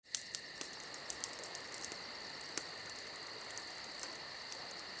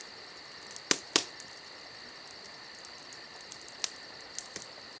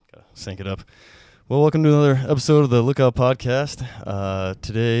sync it up. Well, welcome to another episode of the Lookout Podcast.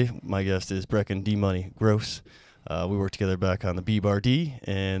 Today, my guest is Brychan Demoney Gross. We worked together back on the B-Bar D,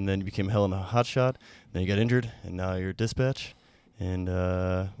 and then you became Hell in a Hot Shot. Then you got injured, and now you're Dispatch. And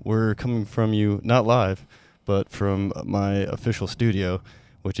we're coming from you, not live, but from my official studio,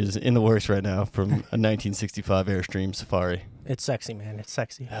 which is in the works right now, from a 1965 Airstream Safari. It's sexy, man. It's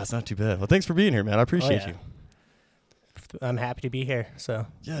sexy. Yeah, it's not too bad. Well, thanks for being here, man. I appreciate you. I'm happy to be here. So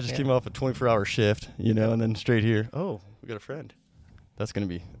yeah, I just came off a 24-hour shift, and then straight here. Oh, we got a friend. That's gonna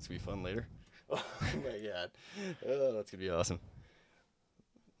be fun later. Oh my god, that's gonna be awesome.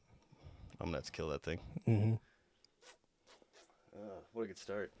 I'm gonna have to kill that thing. Mm-hmm. What a good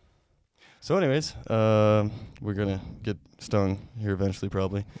start. So, anyways, we're gonna get stung here eventually,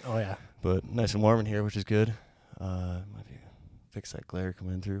 probably. Oh yeah. But nice and warm in here, which is good. Might be fix that glare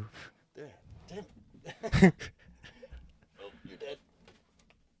coming through. Damn. You're dead.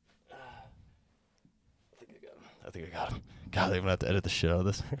 I think I got him. God, they're going to have to edit the shit out of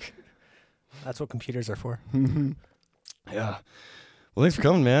this. That's what computers are for. Yeah. Well, thanks for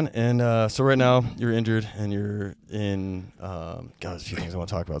coming, man. And so right now, you're injured, and you're in, God, there's a few things I want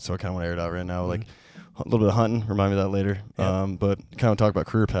to talk about, so I kind of want to air it out right now. Like a little bit of hunting, remind me of that later. Yep. But kind of talk about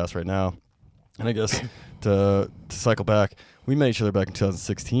career paths right now. And I guess to cycle back, we met each other back in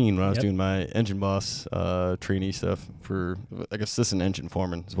 2016 when I was doing my engine boss trainee stuff for, I guess, assistant engine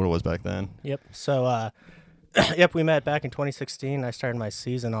foreman is what it was back then. Yep. So, we met back in 2016. I started my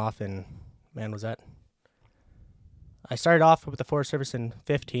season off in, I started off with the Forest Service in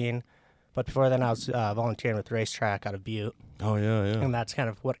 15, but before then I was volunteering with the racetrack out of Butte. Oh, yeah. And that's kind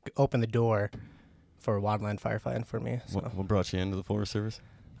of what opened the door for wildland firefighting for me. So. What brought you into the Forest Service?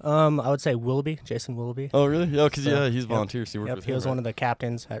 I would say Jason Willoughby. Oh, really? Yeah, because he's volunteer, so you worked with him. He was one of the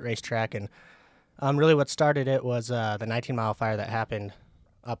captains at racetrack, and really what started it was the 19-mile fire that happened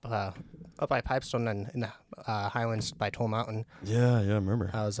up by Pipestone and in the Highlands by Toll Mountain. Yeah, I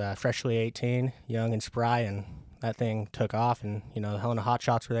remember. I was freshly 18, young and spry, and that thing took off, and the Hell in a Hot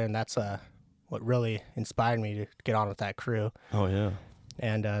Shots were there, and that's what really inspired me to get on with that crew. Oh, yeah.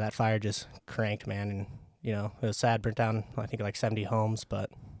 And that fire just cranked, man, and it was sad, burnt down, I think, like 70 homes, but...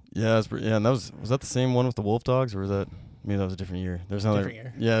 Yeah, and that was that the same one with the wolf dogs, or was that? Maybe that was a different year. There's another. Different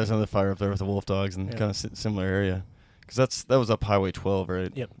year. Yeah, there's another fire up there with the wolf dogs and kind of similar area, because that was up Highway 12,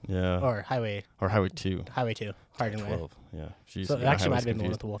 right? Yep. Yeah. Or Highway 2. Highway 2. Hardin Way. 12. Yeah. Jeez, so it actually might have been the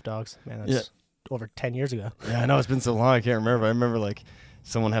one with the wolf dogs. Man, that's over 10 years ago. Yeah, I know it's been so long. I can't remember. I remember like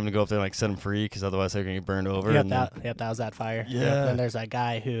someone having to go up there and like set them free because otherwise they're gonna get burned over. Yep, that was that fire. Yeah. Yep. And then there's that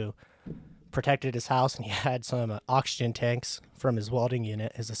guy who protected his house, and he had some oxygen tanks from his welding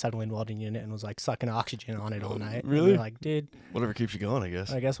unit, his acetylene welding unit, and was like sucking oxygen on it all night. Really? Like, dude, whatever keeps you going, I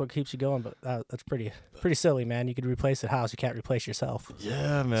guess. I guess what keeps you going, but that's pretty silly, man. You could replace a house, you can't replace yourself.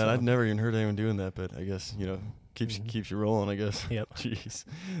 Yeah, man. I'd never even heard anyone doing that, but I guess keeps you rolling, I guess. Yep. Jeez,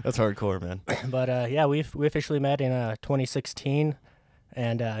 that's hardcore, man. But we officially met in 2016,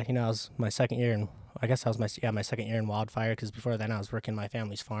 and it was my second year, and I guess that was my second year in wildfire, because before then I was working my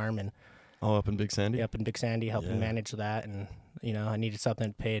family's farm and. Oh, up in Big Sandy? Yeah, up in Big Sandy, helping manage that, and, I needed something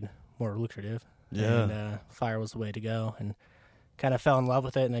that paid more lucrative. Yeah. And fire was the way to go, and kind of fell in love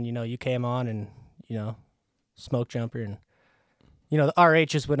with it, and then, you came on, and, smoke jumper, and, the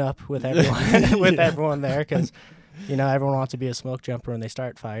RHs went up with everyone, everyone there, because, everyone wants to be a smoke jumper when they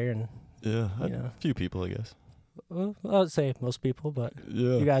start fire, and, a few people, I guess. Well, I would say most people, but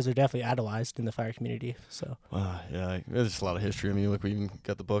you guys are definitely idolized in the fire community. So, there's just a lot of history. I mean, look, we even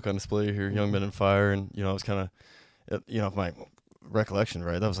got the book on display here, Young Men in Fire, and it was kind of, my recollection,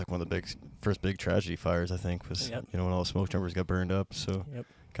 right? That was like one of the first big tragedy fires, I think, was when all the smoke jumpers got burned up. So,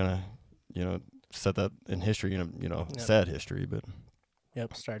 kind of, set that in history, sad history, but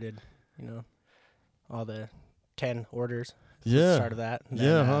started, all the 10 orders. Yeah, Start of that. And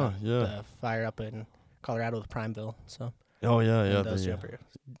then, the fire up in Colorado with Primeville, so. Oh, yeah. Those jumpers.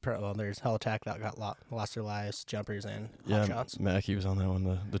 Well, there's Hell Attack that got lost their lives, jumpers, and hot shots. Mackie was on that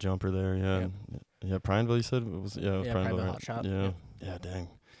one, the jumper there, Primeville, you said? It was Primeville, right? hot shot. Yeah, dang.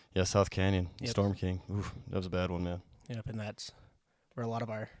 Yeah, South Canyon, Storm King. Oof, that was a bad one, man. Yep, and that's where a lot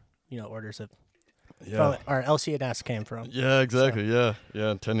of our, orders have, our LCNS came from. Yeah, exactly, so.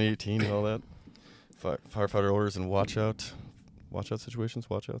 Yeah, 10 to 18 and all that. Firefighter orders and watch-out situations,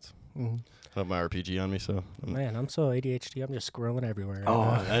 watch-outs. Mm-hmm. I have my RPG on me, so. Man, I'm so ADHD. I'm just scrolling everywhere.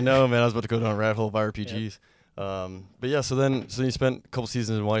 I know, man. I was about to go down a rabbit hole of RPGs. But yeah, so you spent a couple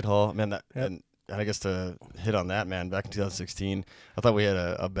seasons in Whitehall, man. And I guess to hit on that, man, back in 2016, I thought we had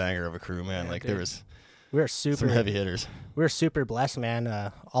a banger of a crew, man. Yeah, like dude. There was we were super some heavy hitters. We were super blessed,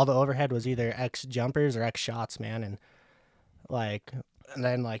 man. All the overhead was either X jumpers or X shots, man, and like and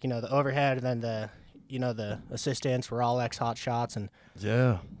then like, the overhead, and then the assistants were all ex-hot shots, and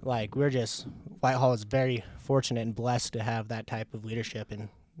Yeah. like Whitehall is very fortunate and blessed to have that type of leadership and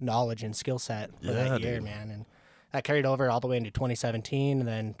knowledge and skill set for that year, dude. man. And that carried over all the way into 2017, and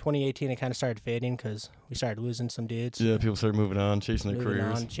then 2018 it kind of started fading because we started losing some dudes. Yeah, people started moving on, chasing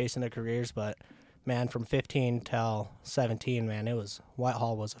their careers. But man, from 15 till 17, man,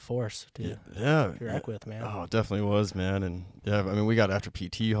 Whitehall was a force to wreck with, man. Oh, it definitely was, man. And yeah, I mean, we got after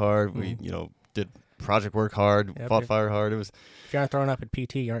PT hard. We, did project work hard, fought fire hard. It was. If you aren't throwing up at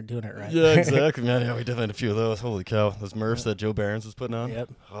PT, you aren't doing it right. Yeah, exactly, man. Yeah, we definitely had a few of those. Holy cow, those Murphs that Joe Barons was putting on. Yep.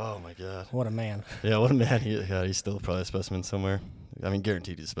 Oh my God. What a man. Yeah, what a man. He's still probably a specimen somewhere. I mean,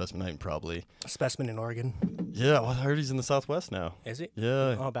 guaranteed he's a specimen. I mean, probably. A specimen in Oregon. Yeah, well, I heard he's in the Southwest now. Is he?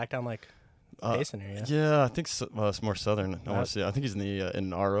 Yeah. Oh, back down like Mason area. Yeah, I think it's more southern. I want to say. I think he's in the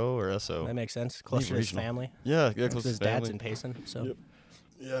in RO or SO. That makes sense. Close to his family. Yeah, close to his dad's in Payson. So. Yep.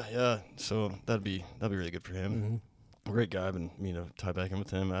 Yeah. So that'd be really good for him. Mm-hmm. Great guy, and tie back in with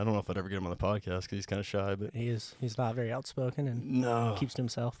him. I don't know if I'd ever get him on the podcast because he's kind of shy, but he's not very outspoken and keeps to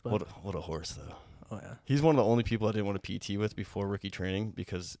himself. But what a horse though. Oh yeah. He's one of the only people I didn't want to PT with before rookie training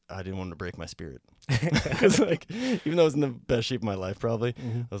because I didn't want him to break my spirit. Because like, even though I was in the best shape of my life, probably,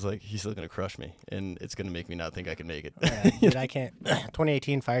 I was like, he's still gonna crush me, and it's gonna make me not think I can make it. Dude, I can't.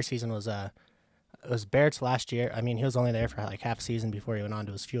 2018 fire season was it was Barrett's last year. I mean, he was only there for like half a season before he went on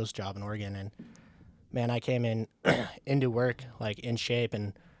to his fuels job in Oregon. And man, I came in into work like in shape,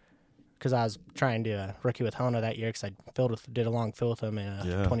 and because I was trying to rookie with Helena that year, because I did a long fill with him in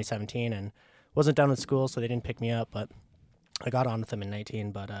 2017, and wasn't done with school, so they didn't pick me up. But I got on with them in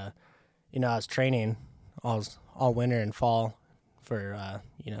 19. But I was training all winter and fall for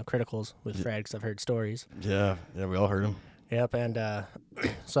criticals with Fred, because I've heard stories. Yeah, we all heard him. Yep, and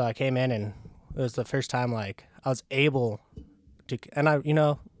so I came in, and it was the first time like I was able to, and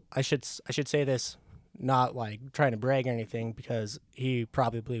I should say this, not like trying to brag or anything, because he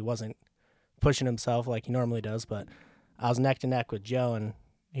probably wasn't pushing himself like he normally does, but I was neck to neck with Joe, and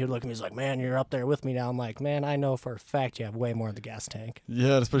he would look at me, he's like, man, you're up there with me now. I'm like, man, I know for a fact you have way more in the gas tank.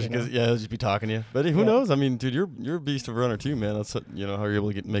 Yeah, especially because he'll just be talking to you. But who knows? I mean, dude, you're a beast of a runner too, man. That's how you're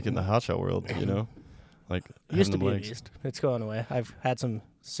able to make it in the hotshot world. Like used to be a beast. It's going away. I've had some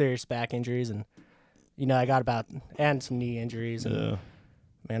serious back injuries, and I got and some knee injuries. And,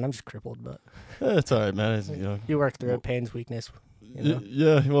 man, I'm just crippled, but it's all right, man. You work through it, pain's weakness.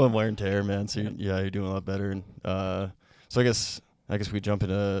 Yeah, well, wear and tear, man. So you're doing a lot better. And so I guess we jump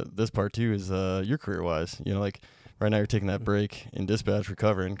into this part too. Is your career wise? Like right now you're taking that break in dispatch,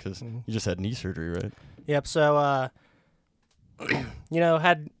 recovering because you just had knee surgery, right? Yep. So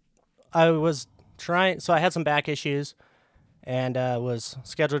I was trying. So I had some back issues, and was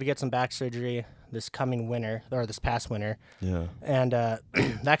scheduled to get some back surgery this past winter. Yeah. And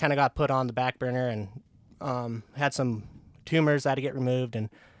that kind of got put on the back burner, and had some tumors that had to get removed, and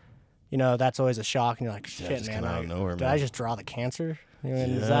that's always a shock, and you're like, shit, man, did I just draw the cancer?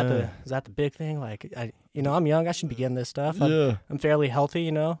 Is that the big thing? Like, I'm young, I shouldn't be getting this stuff. I'm fairly healthy,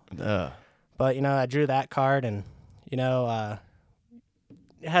 Yeah. But I drew that card, and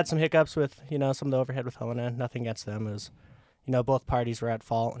had some hiccups with some of the overhead with Helena. Nothing against them. It was both parties were at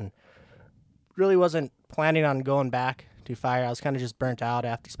fault, and really wasn't planning on going back to fire. I was kind of just burnt out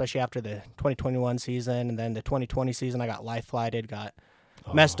especially after the 2021 season, and then the 2020 season I got life flighted, got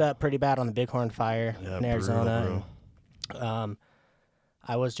messed up pretty bad on the Bighorn fire in Arizona. And,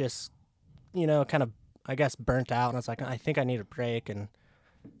 I was just kind of, I guess, burnt out, and I was like, I think I need a break. And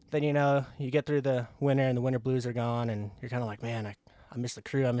then you get through the winter, and the winter blues are gone, and you're kind of like, man, I miss the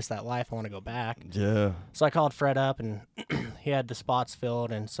crew, I miss that life, I want to go back. Yeah. So I called Fred up, and he had the spots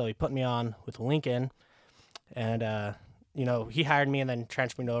filled, and so he put me on with Lincoln, and he hired me and then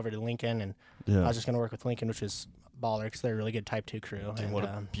transferred me over to Lincoln, and I was just going to work with Lincoln, which was baller because they're a really good Type 2 crew. Dude, and what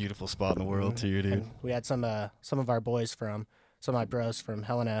a beautiful spot in the world too, dude. And we had some of our boys some of my bros from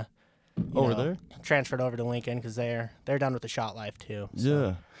Helena over there transferred over to Lincoln because they're done with the shot life too. So.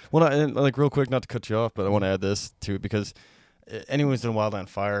 Yeah. Well, and like real quick, not to cut you off, but I want to add this to it because anyone who's done wildland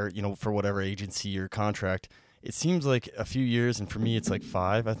fire, for whatever agency or contract, it seems like a few years, and for me it's like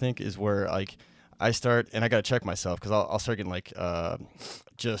 5, I think, is where like I start, and I got to check myself because I'll start getting like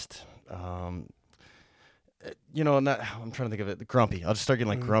and that, I'm trying to think of it, grumpy. I'll just start getting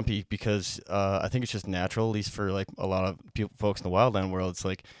like grumpy because I think it's just natural, at least for like a lot of folks in the wildland world. It's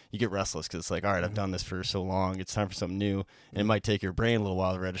like you get restless because it's like, all right, I've done this for so long. It's time for something new. And it might take your brain a little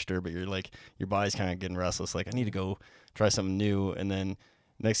while to register, but you're like, your body's kind of getting restless. Like, I need to go try something new. And then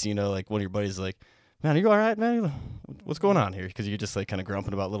next thing you know, like one of your buddies is like, man, are you all right, man? What's going on here? Because you're just like kind of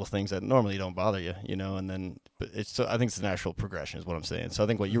grumping about little things that normally don't bother you, and then, but it's, so I think it's a natural progression is what I'm saying. So I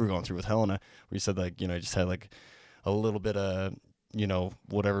think what you were going through with Helena, where you said like, you just had like a little bit of,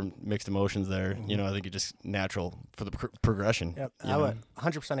 whatever mixed emotions there, I think it's just natural for the progression. Yep, I would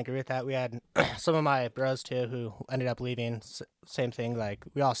 100% agree with that. We had some of my bros too who ended up leaving. Same thing, like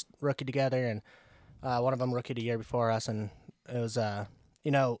we all rookie together, and one of them rookie the year before us, and it was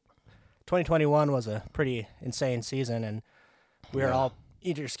 2021 was a pretty insane season, and we were all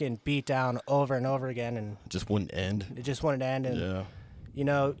just getting beat down over and over again, and it just wouldn't end. And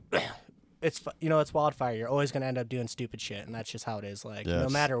it's wildfire. You're always going to end up doing stupid shit, and that's just how it is. Like, no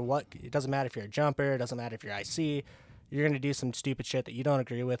matter what, it doesn't matter if you're a jumper, it doesn't matter if you're IC, you're going to do some stupid shit that you don't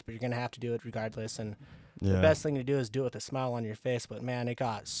agree with, but you're going to have to do it regardless. And the best thing to do is do it with a smile on your face. But, man, it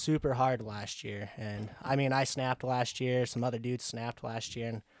got super hard last year. And, I mean, I snapped last year. Some other dudes snapped last year.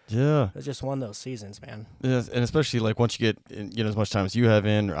 And it was just one of those seasons, man. Yeah, and especially, like, once you get, as much time as you have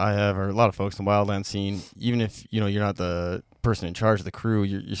or I have, or a lot of folks in the wildland scene, even if, you're not the person in charge of the crew,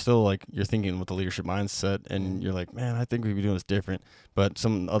 you're still, like, you're thinking with the leadership mindset, and you're like, man, I think we'd be doing this different. But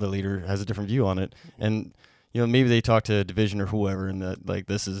some other leader has a different view on it. And, maybe they talk to division or whoever, and that, like,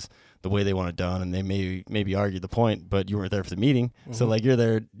 this is the way they want it done, and they maybe argue the point, but you weren't there for the meeting. Mm-hmm. So, like, you're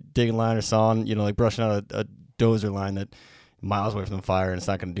there digging line or sawing, like brushing out a dozer line that miles away from the fire, and it's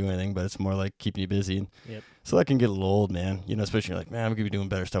not going to do anything, but it's more like keeping you busy. And so that can get a little old, man. Especially you're like, man, we could be doing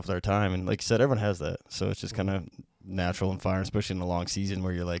better stuff with our time. And like you said, everyone has that. So it's just kind of natural and fire, especially in a long season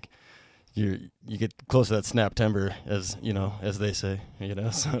where you're like, you get close to that snap timber, as they say,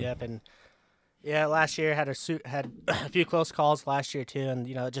 So. Yep, and last year had a few close calls last year too, and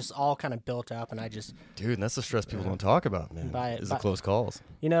it just all kind of built up, and I just and that's the stress people don't talk about, man. The close calls.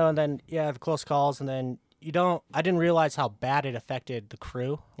 And then the close calls, and then I didn't realize how bad it affected the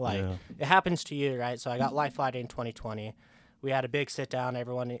crew. Like it happens to you, right? So I got life flight in 2020. We had a big sit down,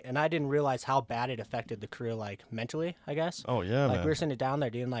 everyone, and I didn't realize how bad it affected the crew, like mentally, I guess. Oh yeah, like man. We were sitting down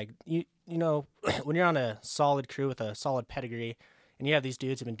there, dude. And like when you're on a solid crew with a solid pedigree, and you have these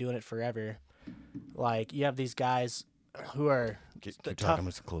dudes who've been doing it forever. Like, you have these guys who are tough. I'm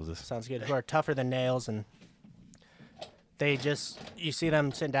just close this. Sounds good. Who are tougher than nails, and they you see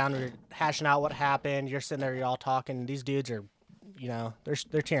them sitting down, we're hashing out what happened. You're sitting there, you're all talking. These dudes are,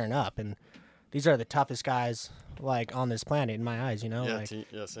 they're tearing up, and these are the toughest guys, like, on this planet in my eyes.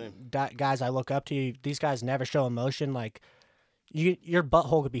 Same. Guys I look up to. These guys never show emotion. Like, your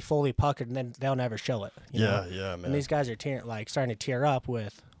butthole could be fully puckered, and then they'll never show it. Yeah, man. And these guys are starting to tear up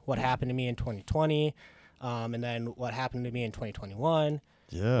with what happened to me in 2020, and then what happened to me in 2021.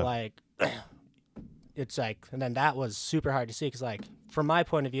 Yeah. Like, it's like, and then that was super hard to see, because, like, from my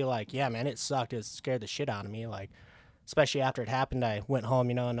point of view, like, yeah, man, it sucked. It scared the shit out of me. Like, especially after it happened, I went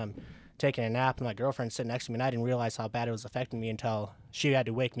home, and I'm taking a nap, and my girlfriend's sitting next to me, and I didn't realize how bad it was affecting me until she had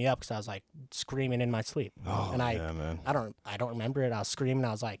to wake me up, because I was, like, screaming in my sleep. Oh, and man. I don't remember it. I was screaming.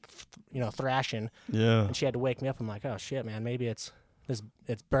 I was, like, thrashing. Yeah. And she had to wake me up. I'm like, oh, shit, man, maybe it's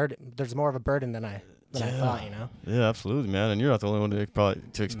burden. There's more of a burden than I thought, Yeah, absolutely, man. And you're not the only one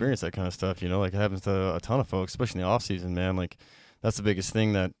to experience that kind of stuff. Like, it happens to a ton of folks, especially in the off season, man. Like, that's the biggest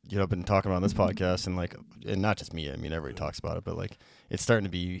thing that I've been talking about on this podcast, and like, and not just me. I mean, everybody talks about it, but like, it's starting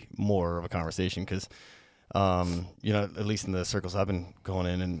to be more of a conversation because, at least in the circles I've been going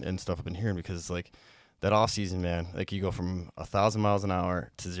in and stuff I've been hearing, because like, that off season, man, like, you go from 1,000 miles an hour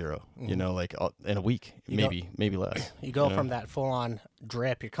to 0, like in a week, maybe less. You go from that full on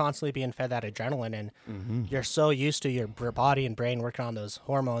drip. You're constantly being fed that adrenaline, and you're so used to your body and brain working on those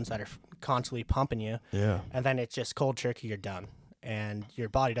hormones that are constantly pumping you. Yeah. And then it's just cold turkey. You're done. And your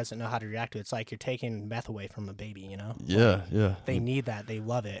body doesn't know how to react to it. It's like you're taking meth away from a baby, Yeah, They need that. They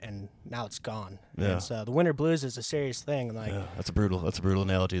love it, and now it's gone. Yeah. And so the winter blues is a serious thing. Like, that's a brutal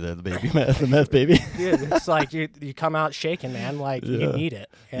analogy there. The baby meth, the meth baby. Dude, it's like you come out shaking, man. Like, you need it.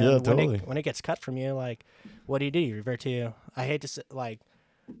 And totally. When it gets cut from you, like, what do? You revert to? I hate to say, like,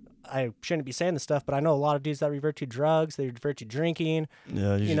 I shouldn't be saying this stuff, but I know a lot of dudes that revert to drugs. They revert to drinking.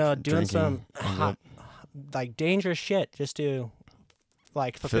 Yeah, doing some like dangerous shit just to,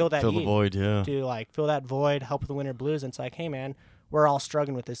 like, fill that the void, to, like, fill that void, help with the winter blues. And it's like, hey, man, we're all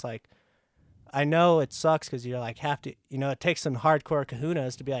struggling with this. Like, I know it sucks because you're like, have to, it takes some hardcore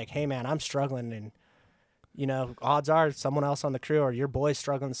kahunas to be like, hey, man, I'm struggling, and odds are someone else on the crew or your boy's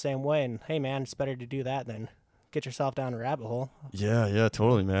struggling the same way, and hey, man, it's better to do that than get yourself down a rabbit hole. Yeah,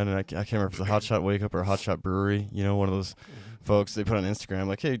 totally, man. And I can't remember if it's a Hot Shot Wake Up or a Hot Shot Brewery, one of those folks, they put on Instagram,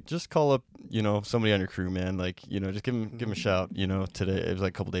 like, hey, just call up, somebody on your crew, man. Like, just give them a shout, today. It was like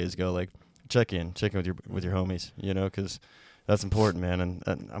a couple days ago, like, check in with your homies, because that's important, man.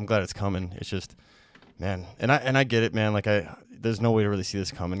 And I'm glad it's coming. It's just, Man, and I get it, man. Like there's no way to really see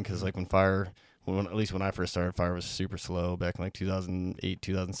this coming because like at least when I first started, fire was super slow back in like 2008,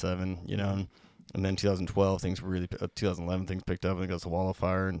 2007, you know, and then 2012 things were really 2011 things picked up and it goes to wall of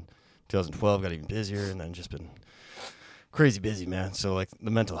fire, and 2012 got even busier, and then just been crazy busy, man. So like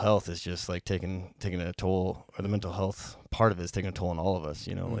the mental health is just like taking a toll, or the mental health part of it is taking a toll on all of us,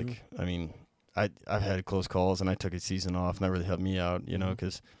 you know. Like I mean, I've had close calls and I took a season off, and that really helped me out, you know,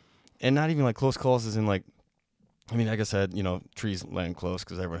 because. And not even like close calls as in like, I mean, I guess I had, you know, trees land close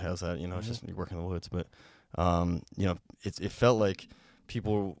because everyone has that, you know, it's just you work in the woods. But, you know, it felt like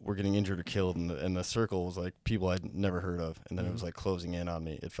people were getting injured or killed, and the circle was like people I'd never heard of. And then it was like closing in on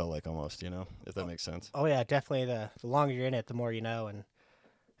me. It felt like almost, you know, if that makes sense. Oh, yeah, definitely. The longer you're in it, the more you know. And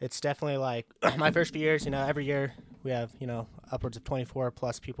it's definitely like my first few years, you know, every year we have, you know, upwards of 24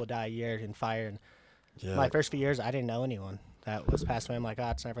 plus people die a year in fire. And my first few years, I didn't know anyone that was passed away. I'm like,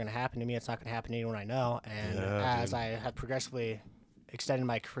 it's never going to happen to me. It's not going to happen to anyone I know. And as I have progressively extended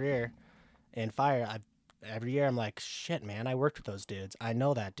my career in fire, every year I'm like, shit, man, I worked with those dudes. I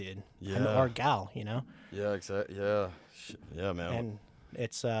know that dude. Or gal, you know? Yeah, exactly. Yeah. Yeah, man. And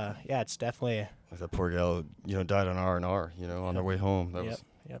it's, it's definitely. Like that poor gal, you know, died on R&R, you know, on their way home.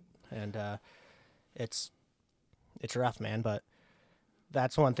 Yep. And it's rough, man. But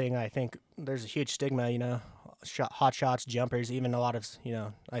that's one thing I think there's a huge stigma, you know. Hot shots, jumpers, even a lot of, you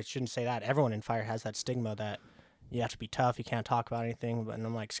know, I shouldn't say that. Everyone in fire has that stigma that you have to be tough, you can't talk about anything. But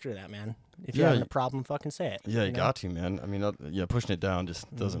I'm like, screw that, man. If you're having a problem, fucking say it. Yeah, you got to, man. I mean, pushing it down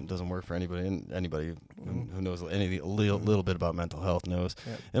just doesn't work for anybody. And anybody who knows a little bit about mental health knows.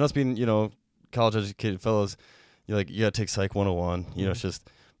 Yep. And us being, you know, college educated fellows, you got to take Psych 101. You know, it's just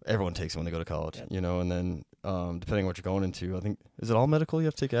everyone takes it when they go to college. Yep. You know, and then depending on what you're going into, I think, is it all medical? You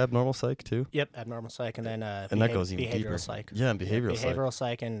have to take abnormal psych too? Yep, abnormal psych, and then that goes even behavioral deeper. Psych. Yeah, and behavioral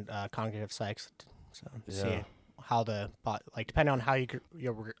psych and cognitive psych. So see how depending on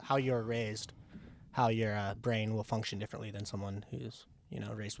how you're raised, how your brain will function differently than someone who's, you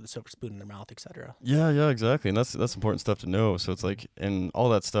know, raised with a silver spoon in their mouth, etc. Yeah, exactly, and that's important stuff to know. So it's like, and all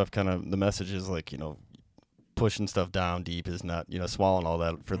that stuff, kind of the message is like, you know, pushing stuff down deep is not, you know, swallowing all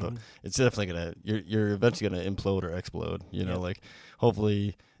that for it's definitely gonna, you're eventually gonna implode or explode, you know, like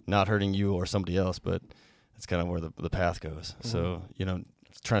hopefully not hurting you or somebody else, but it's kind of where the path goes. So, you know,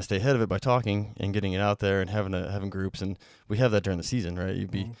 trying to stay ahead of it by talking and getting it out there and having groups, and we have that during the season, right? You'd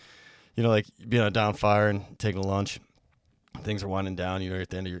be, you know, like being on a down fire and taking a lunch, things are winding down, you know, at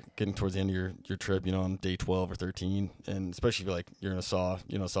the end of getting towards the end of your trip, you know, on day 12 or 13, and especially if you're in a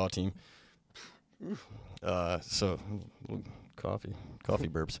SAW team. So coffee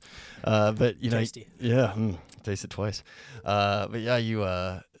burps, but you know, tasty. Tasted twice. But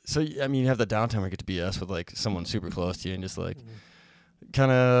yeah, so I mean, you have the downtime where you get to BS with like someone super close to you, and just like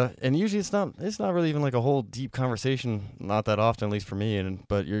kind of, and usually it's not really even like a whole deep conversation, not that often, at least for me,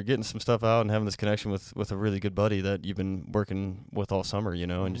 but you're getting some stuff out and having this connection with a really good buddy that you've been working with all summer, you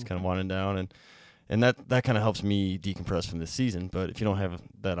know, and just kind of winding down, and that kind of helps me decompress from this season. But if you don't have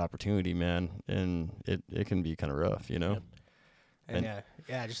that opportunity, man, and it can be kind of rough, you know. Yep. And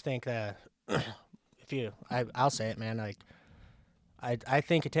I just think that I'll say it, man. Like, I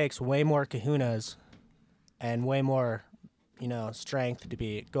think it takes way more kahunas and way more, you know, strength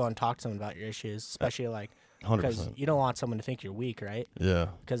to go and talk to someone about your issues, especially like 100%. Because you don't want someone to think you're weak, right? Yeah.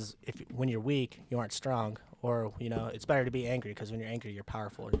 Because when you're weak, you aren't strong. Or, you know, it's better to be angry because when you're angry, you're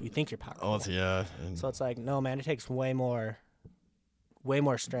powerful. You think you're powerful. Oh, yeah. So it's like, no, man, it takes way more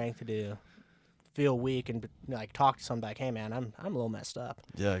strength to feel weak and like talk to somebody like, hey, man, I'm a little messed up.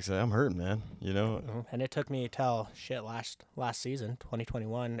 Yeah, exactly. I'm hurting, man. You know. And it took me till last season,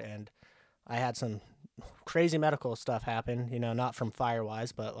 2021, and I had some crazy medical stuff happen. You know, not from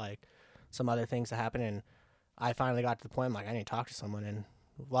fire-wise, but like some other things that happened, and I finally got to the point I'm like, I need to talk to someone, and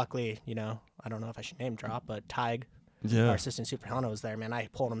luckily, you know, I don't know if I should name drop, but Tig, our assistant super Helena, was there, man. I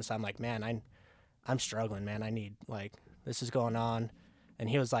pulled him aside. I'm like, man, I'm struggling, man. I need, like, this is going on. And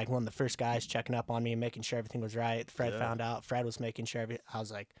he was like one of the first guys checking up on me, making sure everything was right. Fred found out. Fred was making sure I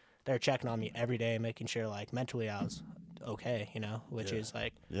was like, they're checking on me every day, making sure like mentally I was okay, you know, which is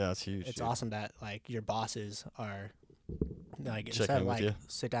like, it's huge. It's awesome that like your bosses are like, checking instead of with like you.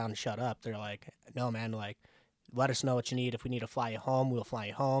 Sit down and shut up, they're like, no, man, like, let us know what you need. If we need to fly you home, we'll fly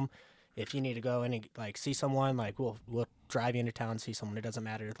you home. If you need to go in and like see someone, like we'll drive you into town and see someone. It doesn't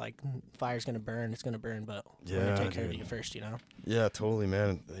matter. Like, fire's gonna burn, it's gonna burn, but we're gonna take care of you first, you know. Yeah, totally,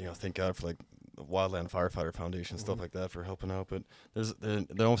 man. You know, thank God for like the Wildland Firefighter Foundation, stuff like that, for helping out. But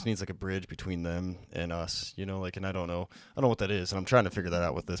there almost needs like a bridge between them and us, you know. Like, and I don't know what that is, and I'm trying to figure that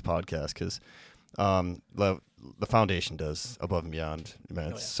out with this podcast because the foundation does above and beyond,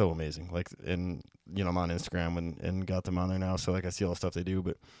 man. It's so amazing. Like, and I'm on Instagram and got them on there now, so like I see all the stuff they do,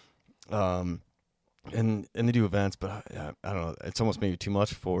 but and they do events, but I don't know, it's almost maybe too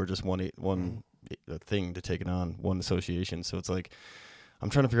much for just one thing to take it on, one association. So it's like I'm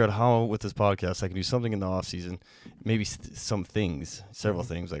trying to figure out how with this podcast I can do something in the off season, maybe several things.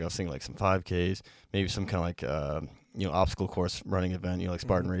 Like I was thinking like some 5Ks, maybe some kind of like obstacle course running event, like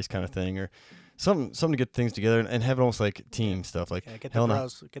Spartan race kind of thing, or something to get things together and have it almost like team stuff. Like get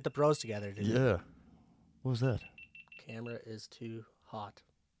the bros together. Yeah. What was that? Camera is too hot.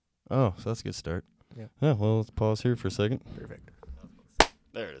 Oh, so that's a good start. Yeah. Well, let's pause here for a second. Perfect.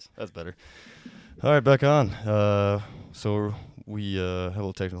 There it is. That's better. All right, back on. So we had a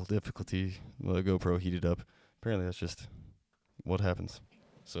little technical difficulty. The GoPro heated up. Apparently, that's just what happens.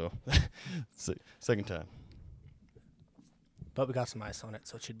 So, second time. But we got some ice on it,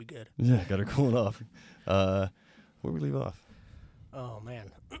 so it should be good. Yeah, got her cooling off. Where we leave off? Oh,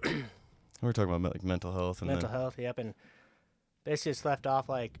 man. We were talking about like mental health. Mental health, yep. And basically just left off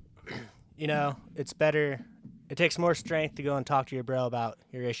like, it's better. It takes more strength to go and talk to your bro about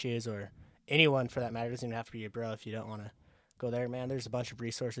your issues, or anyone for that matter. It doesn't even have to be your bro if you don't want to go there, man. There's a bunch of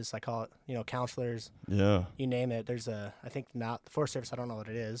resources. I call it, counselors. Yeah. You name it. There's I think not the Forest Service, I don't know what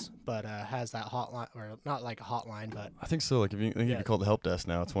it is, but has that hotline, or not like a hotline, but. I think so. Like if you call the help desk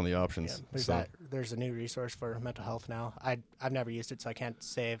now, it's one of the options. Yeah, there's a new resource for mental health now. I've never used it, so I can't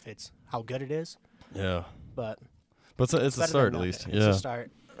say if it's how good it is. Yeah. But it's a start at least. It's a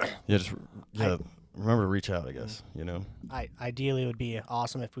start. Yeah, remember to reach out, I guess, Ideally, it would be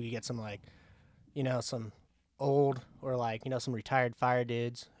awesome if we could get some, like, some old or, like, some retired fire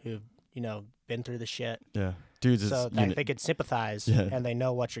dudes who've, been through the shit. Yeah. Dudes. So they could sympathize and they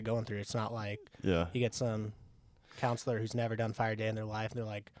know what you're going through. It's not like you get some counselor who's never done fire day in their life and they're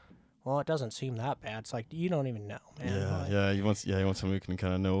like, well, it doesn't seem that bad. It's like, you don't even know, man. Yeah. You want someone who can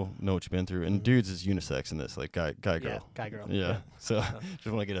kind of know what you've been through. And dudes is unisex in this, like guy, girl. Yeah, guy, girl. Yeah. So just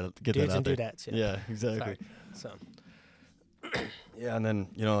want to get dudes that out and there. Dudettes, yeah, exactly. Sorry. So. Yeah, and then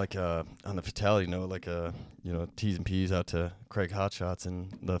like on the fatality note, like T's and P's out to Craig Hotshots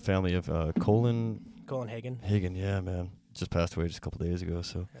and the family of Colin Hagen. Hagen, yeah, man, just passed away just a couple days ago.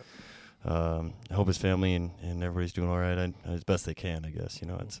 So. Yep. I hope his family and everybody's doing all right as best they can, I guess.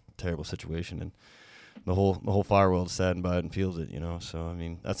 It's a terrible situation, and the whole fire world is saddened by it and feels it, So, I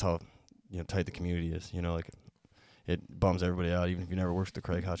mean, that's how, tight the community is, like it bums everybody out, even if you never worked with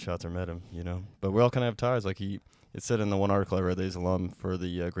Craig Hotshots or met him, But we all kind of have ties. Like it said in the one article I read that he's alum for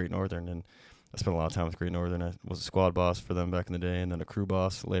the Great Northern, and I spent a lot of time with Great Northern. I was a squad boss for them back in the day, and then a crew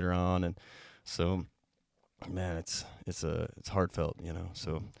boss later on, and so... Man, it's heartfelt,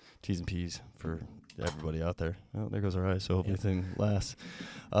 So T's and P's for everybody out there. Oh, there goes our eyes. So hopefully thing lasts.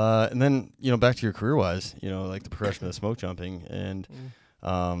 And then back to your career wise, like the progression of the smoke jumping, and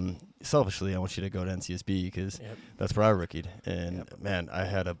selfishly, I want you to go to NCSB because that's where I rookied, and man, I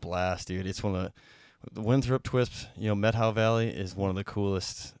had a blast, dude. It's one of the Winthrop Twisp, Methow Valley is one of the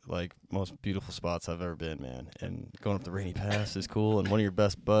coolest, like most beautiful spots I've ever been, man. And going up the Rainy Pass is cool, and one of your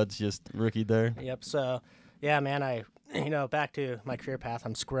best buds just rookied there. Yep. So. Yeah, man, back to my career path,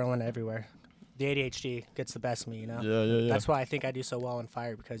 I'm squirreling everywhere. The ADHD gets the best of me, Yeah. That's why I think I do so well in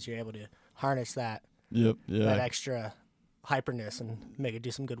fire, because you're able to harness that. Yep, yeah. That extra hyperness and make it do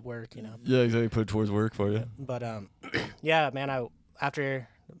some good work, Yeah, exactly. Put it towards work for you. But, yeah, man, after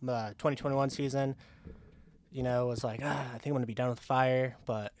the 2021 season, was like, I think I'm going to be done with fire.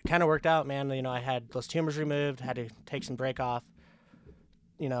 But it kind of worked out, man. I had those tumors removed, had to take some break off,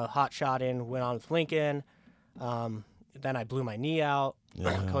 hot shot in, went on with Lincoln. Then I blew my knee out. Yeah.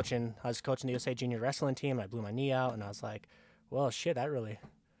 I was coaching the USA Junior Wrestling team. I blew my knee out, and I was like, well, shit, that really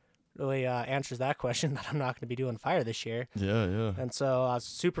answers that question, that I'm not going to be doing fire this year. Yeah. And so I was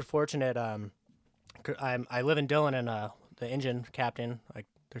super fortunate. I live in Dillon, and the engine captain, like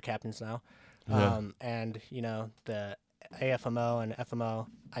they're captains now, and the AFMO and FMO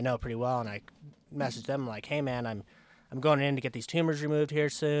I know pretty well, and I messaged them like, hey man, I'm going in to get these tumors removed here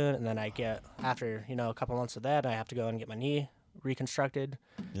soon, and then I get, after, a couple months of that, I have to go and get my knee reconstructed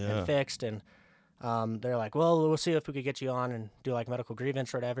and fixed, and they're like, well, we'll see if we could get you on and do, like, medical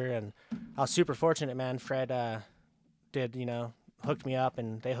grievance or whatever, and I was super fortunate, man. Fred hooked me up,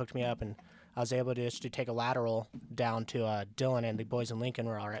 and they hooked me up, and I was able to just take a lateral down to Dillon, and the boys in Lincoln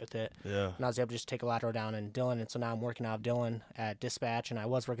were all right with it. Yeah. And I was able to just take a lateral down in Dillon, and so now I'm working out of Dillon at dispatch, and I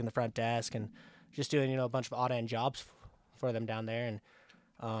was working the front desk, and just doing, a bunch of odd-end jobs for them down there,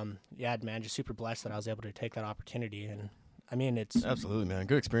 and man, just super blessed that I was able to take that opportunity. And I mean, it's absolutely, man,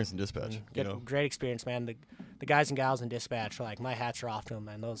 good experience in dispatch. Great experience, man. The guys and gals in dispatch, like, my hats are off to them,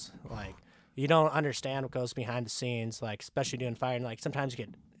 man. Those, like, you don't understand what goes behind the scenes, like, especially doing fire, and like sometimes you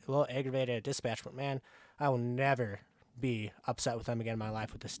get little aggravated at dispatch, but man, I will never be upset with them again in my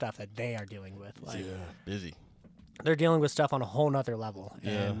life with the stuff that they are dealing with. Like, busy. They're dealing with stuff on a whole nother level.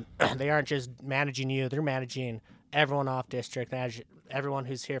 Yeah. And they aren't just managing you, they're managing everyone off district, everyone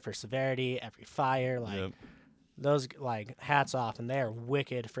who's here for severity, every fire. Like, those, like, hats off, and they are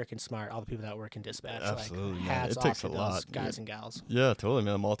wicked freaking smart, all the people that work in dispatch. Absolutely, like, man. hats It off takes to a those lot, guys and gals. Yeah, totally,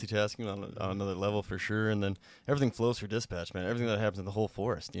 man. Multitasking on another level for sure, and then everything flows through dispatch, man. Everything that happens in the whole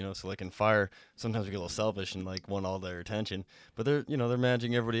forest, So like in fire, sometimes we get a little selfish and like want all their attention, but they're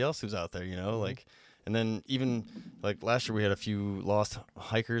managing everybody else who's out there, like. And then even like last year we had a few lost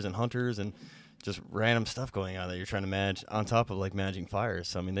hikers and hunters and just random stuff going on that you're trying to manage on top of like managing fires.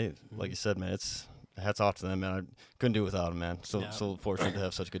 So I mean, they, like you said, man, it's hats off to them, man. I couldn't do it without them, man. So fortunate to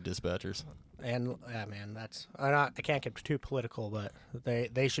have such good dispatchers. And yeah, man, I can't get too political, but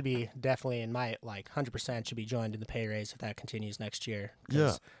they should be definitely, in my 100% should be joined in the pay raise if that continues next year.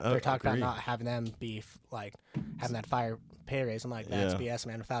 Yeah, they're talking about not having them be having that fire pay raise. I'm like, that's BS,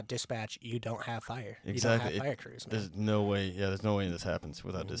 man. Without dispatch, you don't have fire. Exactly. You don't have fire crews, man. There's no way. Yeah, there's no way this happens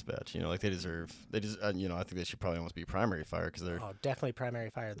without dispatch. Like they deserve. I think they should probably almost be primary fire because they're. Oh, definitely primary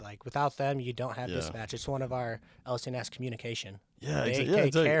fire. Like without them, you don't have dispatch. It's one of our LCNS communication. Yeah, they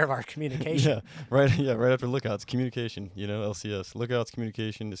take care of our communication. Right after lookouts, communication. LCS, lookouts,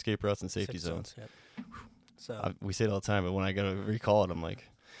 communication, escape routes, and safety zones. Yep. So we say it all the time, but when I gotta recall it, I'm like,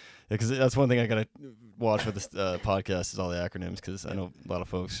 because that's one thing I gotta watch for this podcast is all the acronyms, because I know a lot of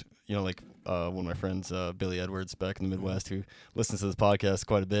folks. Like one of my friends, Billy Edwards, back in the Midwest, who listens to this podcast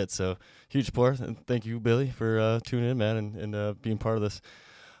quite a bit. So huge support, and thank you, Billy, for tuning in, man, and being part of this.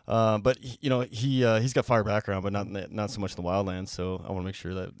 But he's got fire background, but not so much in the wildlands. So I want to make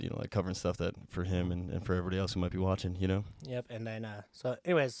sure that like covering stuff that for him and for everybody else who might be watching. Yep. And then so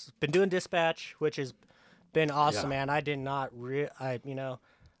anyways, been doing dispatch, which has been awesome, man. I did not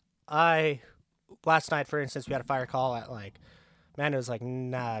I last night, for instance, we had a fire call at it was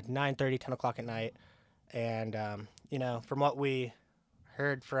 9:30, 10 o'clock at night, and from what we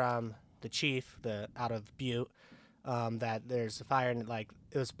heard from the chief, out of Butte. That there's a fire, and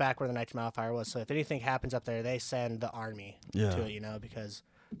it was back where the Nitrogen Mile fire was. So if anything happens up there, they send the army to it, because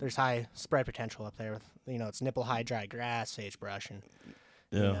there's high spread potential up there with, it's nipple high dry grass, sagebrush, and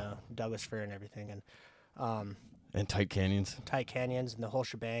Douglas fir and everything, and tight canyons and the whole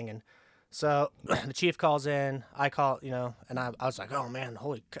shebang. And so the chief calls in, I call, and I was like, oh man,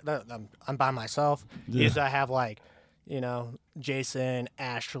 I'm by myself. Usually I have Jason,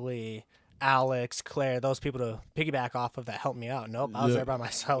 Ashley, Alex, Claire, those people to piggyback off of that helped me out. Nope, I was there by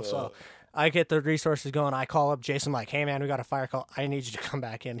myself. So I get the resources going. I call up Jason, like, hey, man, we got a fire call. I need you to come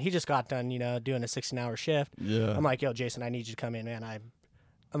back in. He just got done, doing a 16-hour shift. Yeah. I'm like, yo, Jason, I need you to come in, man.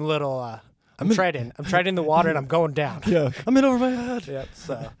 I'm a little, I'm treading the water, and I'm going down. Yeah, I'm in over my head. Yep.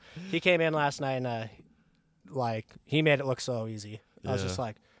 So he came in last night, and, he made it look so easy. I was just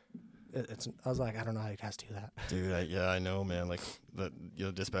like, I was like, I don't know how you guys do that. Dude, I know, man. Like the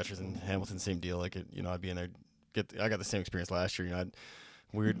dispatchers in Hamilton, same deal. Like I'd be in there. I got the same experience last year. I'd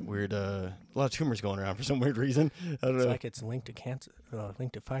weird a lot of tumors going around for some weird reason. I don't know. Like it's linked to cancer,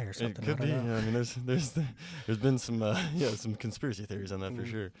 linked to fire or something. It could I don't know. Yeah, I mean, there's been some conspiracy theories on that for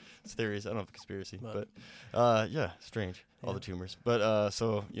sure. It's theories. I don't know if conspiracy, but strange. All the tumors. But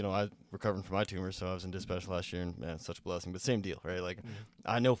I recovering from my tumors, so I was in dispatch last year, and man, it's such a blessing. But same deal, right? Like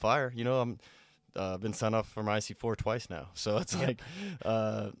I know fire. I've been signed off for my IC4 twice now, so it's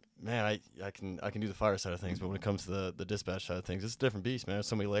man, I can do the fire side of things, but when it comes to the dispatch side of things, it's a different beast, man. There's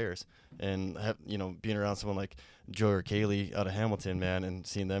so many layers, and being around someone like Joe or Kaylee out of Hamilton, man, and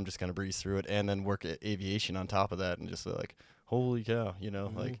seeing them just kind of breeze through it, and then work at aviation on top of that, and just like, holy cow,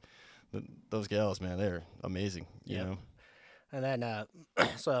 those gals, man, they're amazing, you know. And then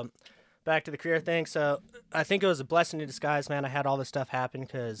so back to the career thing. So I think it was a blessing in disguise, man. I had all this stuff happen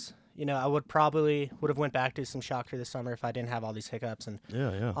because I would have went back to some shock crew this summer if I didn't have all these hiccups. And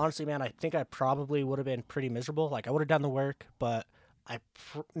honestly, man, I think I probably would have been pretty miserable. Like I would have done the work, but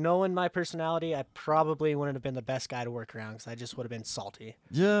knowing my personality, I probably wouldn't have been the best guy to work around because I just would have been salty.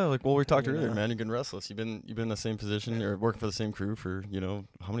 Yeah, like we talked earlier, man. You're getting restless. You've been in the same position or working for the same crew for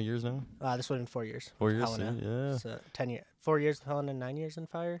how many years now? This would have been 4 years. 4 years, yeah. So 10 years, 4 years with Helen and 9 years in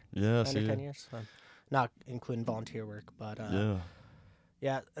fire. Yeah, 9 or 10 years. Not including volunteer work, but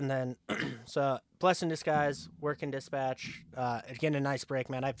yeah, and then so blessing in disguise, working dispatch, getting a nice break,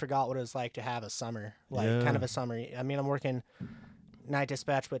 man. I forgot what it was like to have a summer, kind of a summer. I mean, I'm working night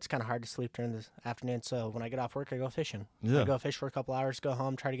dispatch, but it's kind of hard to sleep during the afternoon. So when I get off work, I go fishing. I go fish for a couple hours, go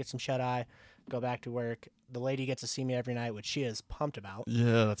home, try to get some shut eye, go back to work. the lady gets to see me every night, which she is pumped about.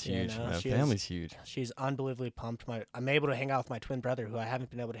 Yeah, that's huge, man. Family's huge. She's unbelievably pumped. I'm able to hang out with my twin brother, who I haven't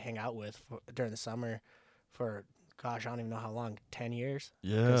been able to hang out with during the summer for, gosh, I don't even know how long, 10 years?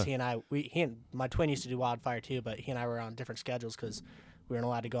 Yeah. Because he and my twin used to do wildfire too, but he and I were on different schedules because we weren't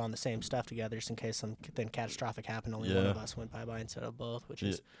allowed to go on the same stuff together just in case something catastrophic happened. Only one of us went bye-bye instead of both, which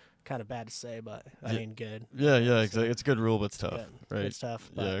is kind of bad to say, but I mean, good. Yeah, exactly. It's a good rule, but it's tough, right? It's tough.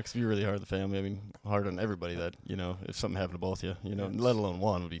 Yeah, because it'd be really hard on the family. I mean, hard on everybody that, if something happened to both of you, let alone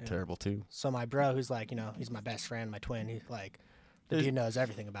one would be terrible too. So my bro, who's like, he's my best friend, my twin, he's like, the dude knows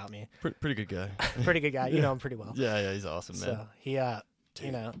everything about me. Pretty good guy. Pretty good guy. You know him pretty well. Yeah, he's awesome, man. So he,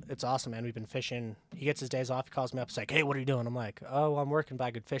 it's awesome, man. We've been fishing. He gets his days off. He calls me up. He's like, hey, what are you doing? I'm like, oh, I'm working, but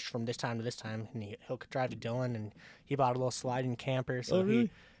I could fish from this time to this time. And he'll drive to Dillon, and he bought a little sliding camper. So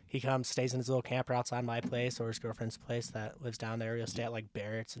really? He comes, stays in his little camper outside my place or his girlfriend's place that lives down there. He'll stay at like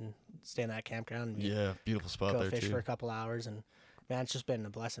Barrett's and stay in that campground. And beautiful spot there too. Go fish for a couple hours, and man, it's just been a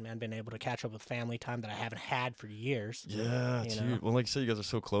blessing, man. Being able to catch up with family time that I haven't had for years. Yeah, dude. Well, like you said, you guys are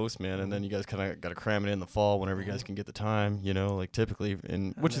so close, man, and then you guys kind of got to cram it in the fall whenever you guys can get the time, like typically,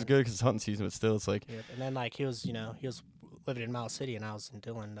 which is good because it's hunting season, but still, it's like. Yep. And then like he was living in Miles City, and I was in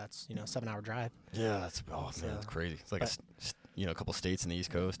Dillon. That's 7-hour drive. Yeah, that's that's crazy. It's like a couple states in the East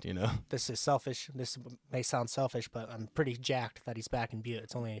Coast. This is selfish. This may sound selfish, but I'm pretty jacked that he's back in Butte.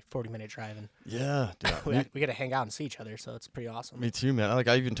 It's only a 40-minute drive, and we get to hang out and see each other, so it's pretty awesome. Me too, man.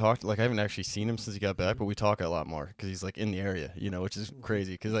 I even talked. I haven't actually seen him since he got back, but we talk a lot more because he's like in the area, which is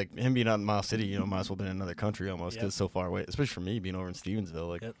crazy. Because like him being out in Miles City, might as well been in another country almost because it's so far away. Especially for me being over in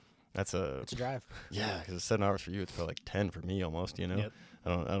Stevensville, it's a drive. Yeah, because it's 7 hours for you. It's probably like 10 for me almost. Yep.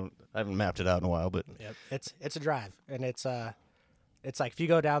 I haven't mapped it out in a while, but it's a drive, and it's like if you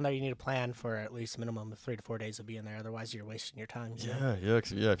go down there, you need a plan for at least a minimum of 3 to 4 days of being there. Otherwise, you're wasting your time.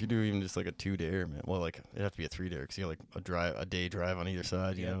 If you do even just like a 2-day, man. Well, like it'd have to be a 3-day because you got like a day drive on either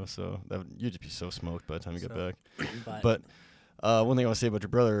side. So you'd just be so smoked by the time you get back. But one thing I want to say about your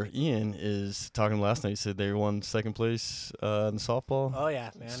brother Ian is talking last night. He said they won second place in the softball. Oh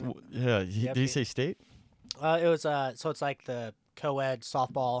yeah, man. So, did he say state? It was so it's like the co-ed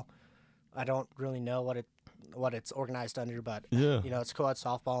softball. I don't really know what it's organized under, but it's co-ed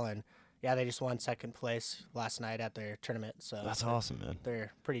softball, and they just won second place last night at their tournament. So that's awesome, man.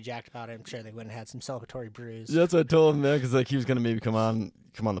 They're pretty jacked about it. I'm sure they went and had some celebratory brews. Yeah, that's what I told him, man, because like he was gonna maybe come on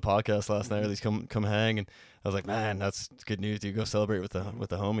the podcast last night, or at least come hang, and I was like, man, that's good news, dude. Go celebrate with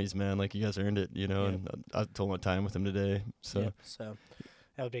the homies, man. Like you guys earned it, And I told him time with him today, so.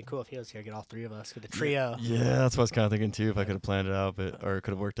 That would be cool if he was here. Get all three of us, get the trio. Yeah, that's what I was kind of thinking too. If I could have planned it out, or it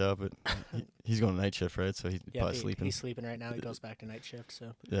could have worked out, but he's going to night shift, right? So he's probably sleeping. He's sleeping right now. He goes back to night shift.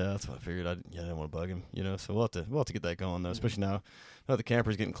 So yeah, that's what I figured. I didn't want to bug him, So we'll have to get that going though, especially now the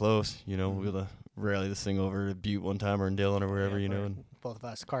camper's getting close. We'll be able to rally this thing over to Butte one time or in Dillon or wherever, And both of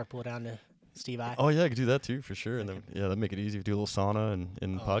us carpool down to Steve I. Oh yeah, I could do that too for sure, and then that'd make it easy to do a little sauna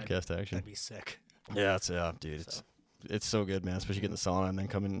and podcast action. That'd be sick. Yeah, dude. It's so good, man, especially getting the sauna and then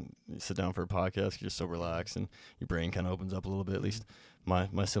come and sit down for a podcast. You're just so relaxed and your brain kind of opens up a little bit. At least my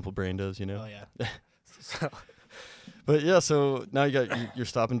simple brain does, Oh, yeah. But, yeah, so now you got your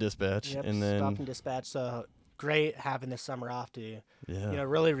stop and dispatch. Yep, and then stop and dispatch. So great having this summer off to,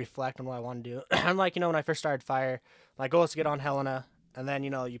 really reflect on what I want to do. I'm like, when I first started fire, my goal is to get on Helena. And then,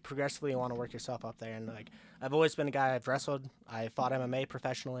 you progressively want to work yourself up there. And, I've always been a guy, I've wrestled. I fought MMA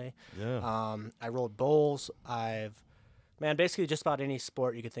professionally. Yeah. I rolled bowls. Basically just about any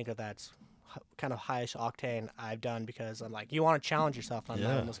sport you could think of that's kind of highish octane I've done because I'm like, you want to challenge yourself. I'm not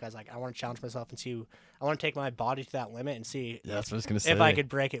one of those guys I want to challenge myself and I want to take my body to that limit and see that's what I was gonna say. If I could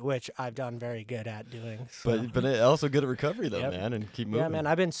break it, which I've done very good at doing. So. But also good at recovery, though, man, and keep moving. Yeah, man,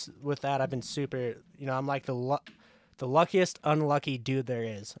 I've been super, I'm like the luckiest unlucky dude there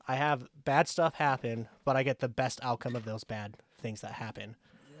is. I have bad stuff happen, but I get the best outcome of those bad things that happen.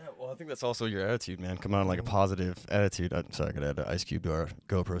 Yeah, well, I think that's also your attitude, man. Come on, like a positive attitude. I'm sorry, I could add an ice cube to our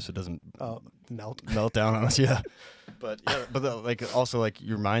GoPro so it doesn't melt down on us. Yeah, but also like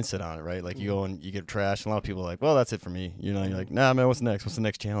your mindset on it, right? Like you go and you get trashed. And a lot of people are like, well, that's it for me. You're like, nah, man, what's next? What's the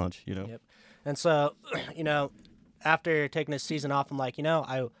next challenge? Yep. And so, after taking this season off, I'm like,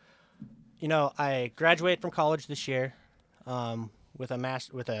 I graduated from college this year with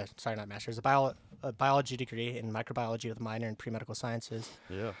a biology degree in microbiology with a minor in pre-medical sciences.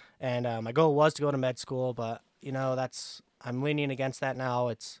 Yeah. And my goal was to go to med school, but I'm leaning against that now.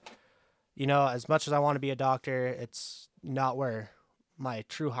 It's as much as I want to be a doctor, it's not where my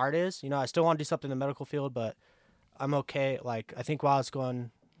true heart is. I still want to do something in the medical field, but I'm okay. Like I think while I was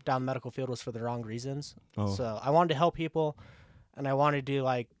going down the medical field was for the wrong reasons. Oh. So I wanted to help people, and I wanted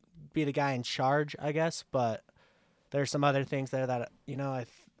to be the guy in charge, I guess, but there's some other things there that,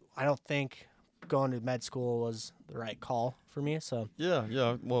 I don't think going to med school was the right call for me. So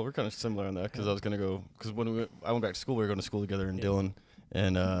yeah. Well, we're kind of similar on that because I was gonna go because I went back to school, we were going to school together in Dillon,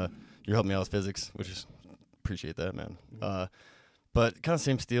 and you helped me out with physics, which is appreciate that, man. But kind of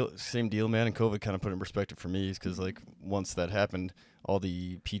same deal, man. And COVID kind of put it in perspective for me because like once that happened, all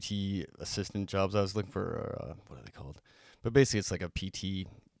the PT assistant jobs I was looking for, are, what are they called? But basically, it's like a PT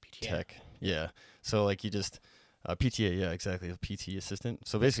tech. Yeah. So like you just. PTA, yeah, exactly. A PT assistant.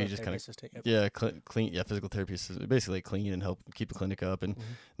 So basically, you just kind of clean, physical therapy assistant. Basically, clean and help keep the clinic up, and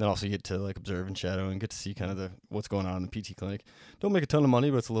then also you get to like observe and shadow and get to see kind of what's going on in the PT clinic. Don't make a ton of money,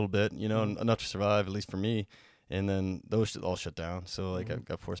 but it's a little bit, enough to survive, at least for me. And then those all shut down, so like I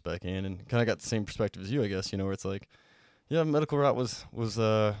got forced back in, and kind of got the same perspective as you, I guess. Where it's like, yeah, medical route was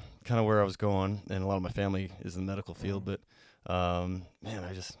kind of where I was going, and a lot of my family is in the medical field, but man,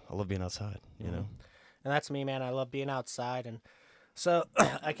 I love being outside, And that's me, man. I love being outside. And so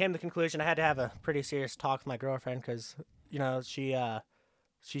I came to the conclusion I had to have a pretty serious talk with my girlfriend because,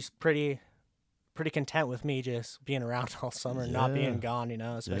 she's pretty content with me just being around all summer and not being gone,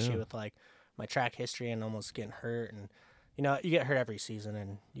 especially with like my track history and almost getting hurt. And, you get hurt every season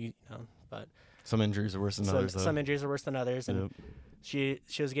and, but some injuries are worse than others. Some injuries are worse than others. And she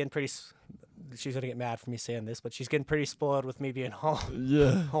was getting pretty, she's going to get mad for me saying this, but she's getting pretty spoiled with me being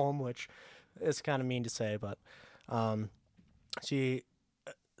home, which it's kind of mean to say, but she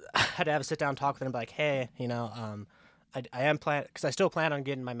had to have a sit down talk with her and be like, hey, I am because I still plan on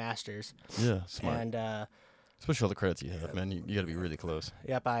getting my master's. Yeah, smart. And especially all the credits you have, man. You got to be really close.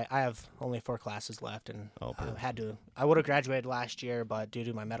 Yep, I have only 4 classes left, and I would have graduated last year, but due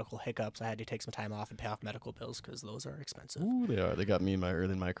to my medical hiccups, I had to take some time off and pay off medical bills because those are expensive. Ooh, they are. They got me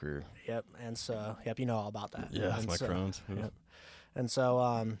early in my career. Yep, and so you know all about that. Yeah, that's my Crohn's. Yep. And so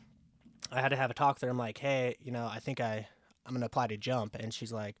I had to have a talk with her. I'm like, hey, I think I'm going to apply to jump. And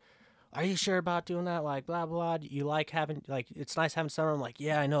she's like, are you sure about doing that? Like, blah, blah, you like having, like, it's nice having summer. I'm like,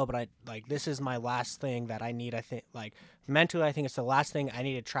 yeah, I know, but this is my last thing that I need. I think, like, mentally, I think it's the last thing I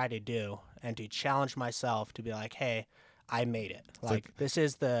need to try to do and to challenge myself to be like, hey, I made it. Like this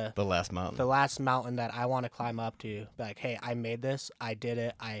is the last mountain. The last mountain that I want to climb up to. Be like, hey, I made this. I did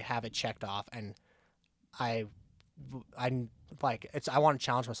it. I have it checked off. And I want to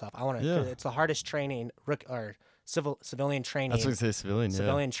challenge myself. I want to. Yeah. It's the hardest training or civilian training. That's what I say, civilian.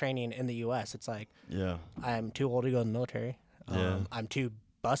 Civilian training in the U.S. It's like, I'm too old to go in the military. I'm too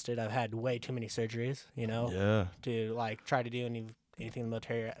busted. I've had way too many surgeries. To like try to do anything in the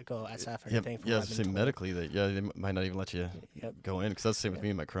military, go SF or anything. Yeah, I was saying medically that they might not even let you go in because that's the same with me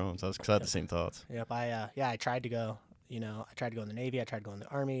and my Crohn's. Because I had the same thoughts. Yep. I tried to go. I tried to go in the Navy. I tried to go in the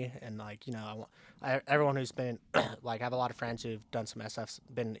Army, and everyone who's been I have a lot of friends who've done some SFs,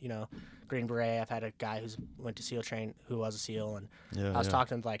 been Green Beret. I've had a guy who's went to SEAL train who was a SEAL, and I was talking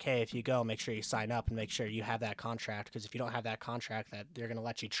to him like, hey, if you go, make sure you sign up and make sure you have that contract, because if you don't have that contract, that they're gonna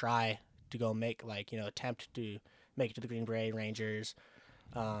let you try to go make attempt to make it to the Green Beret, Rangers,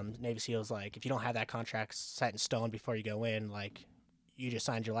 Navy SEALs. Like if you don't have that contract set in stone before you go in, you just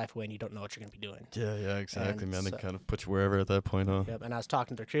signed your life away and you don't know what you're going to be doing. Yeah, exactly, man. They kind of put you wherever at that point, huh? Yep. And I was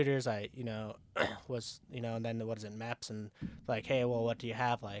talking to recruiters. I, was, and then what is it, MEPS, and like, hey, well, what do you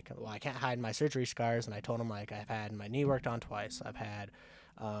have? Like, well, I can't hide my surgery scars. And I told them, like, I've had my knee worked on twice. I've had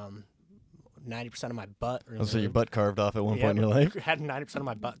 90% of my butt removed. So your butt carved off at one point in your life? Had 90% of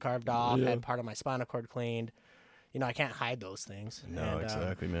my butt carved off. Had part of my spinal cord cleaned. I can't hide those things. No,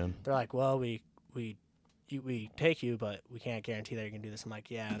 exactly, man. They're like, well, we take you, but we can't guarantee that you're going to do this. I'm like,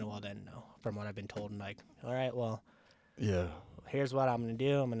 yeah, no, well then, no. From what I've been told, I'm like, all right, well, here's what I'm going to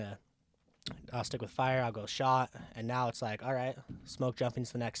do. I'll stick with fire. I'll go shot. And now it's like, all right, smoke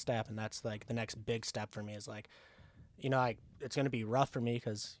jumping's the next step. And that's like the next big step for me is like, it's going to be rough for me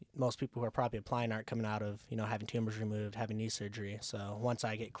because most people who are probably applying aren't coming out of, having tumors removed, having knee surgery. So once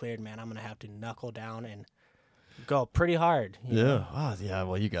I get cleared, man, I'm going to have to knuckle down and go pretty hard.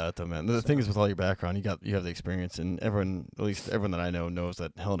 Well, you got it though, man. The thing is, with all your background, you have the experience, and everyone that I know knows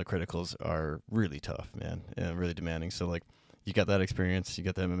that Helena criticals are really tough, man, and really demanding. So like, you got that experience, you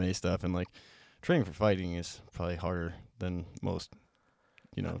got the MMA stuff, and like, training for fighting is probably harder than most,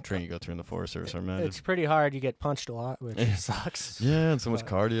 training you go through in the Forest Service. It's pretty hard. You get punched a lot, which sucks. Yeah, and so much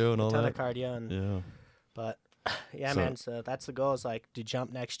cardio and all that. A ton of cardio, and but man. So that's the goal, is like to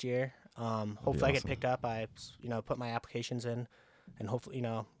jump next year. Hopefully I get picked up. I, put my applications in, and hopefully,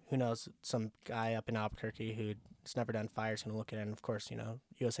 who knows, some guy up in Albuquerque who's never done fire is going to look at it. And of course,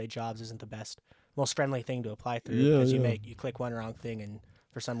 USA Jobs isn't the most friendly thing to apply through, because you click one wrong thing, and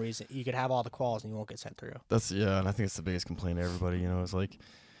for some reason you could have all the quals and you won't get sent through. And I think it's the biggest complaint to everybody, is like,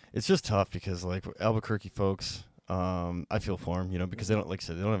 it's just tough because like Albuquerque folks, I feel for them, you know, because they don't, like I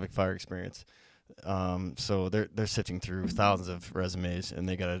said, they don't have like fire experience. So they're sifting through thousands of resumes, and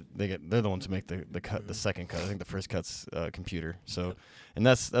they're the ones who make the cut, the second cut. I think the first cut's computer. So, and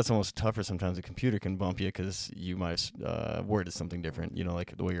that's almost tougher sometimes. A computer can bump you because you might have worded something different. You know,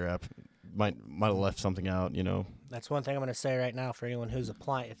 like the way your app might have left something out. You know. That's one thing I'm going to say right now for anyone who's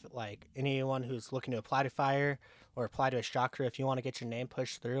applying. If like anyone who's looking to apply to fire or apply to a shock crew, if you want to get your name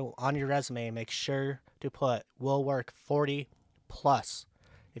pushed through on your resume, make sure to put will work 40 plus.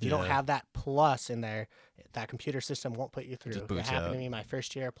 If you don't have that plus in there, that computer system won't put you through. It happened to me my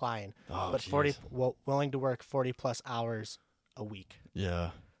first year applying. Oh, but 40, willing to work 40 plus hours a week.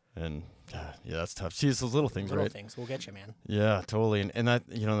 Yeah, and yeah, that's tough. See, it's those little things, Little right? things will get you, man. Yeah, totally. And that,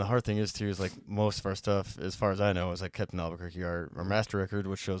 you know, the hard thing is too is like most of our stuff, as far as I know, is like kept in Albuquerque. Our master record,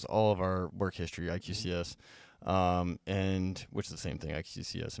 which shows all of our work history, IQCS, and which is the same thing,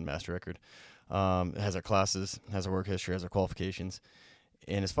 IQCS and master record. It has our classes, has our work history, has our qualifications.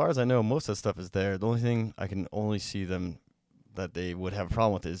 And as far as I know, most of that stuff is there. The only thing I can only see them that they would have a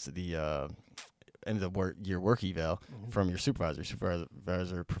problem with is the end of the your work eval from your supervisor.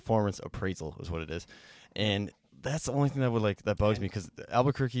 Supervisor performance appraisal is what it is, and that's the only thing that bugs me, because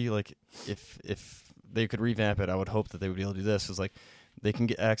Albuquerque, like if they could revamp it, I would hope that they would be able to do this. Is like they can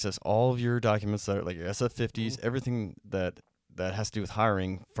get access all of your documents that are like your SF50s, everything that has to do with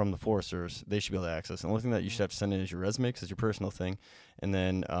hiring from the foresters, they should be able to access. And the only thing that you should have to send in is your resume, because it's your personal thing, and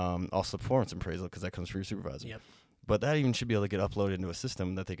then also performance appraisal, because that comes from your supervisor. Yep. But that even should be able to get uploaded into a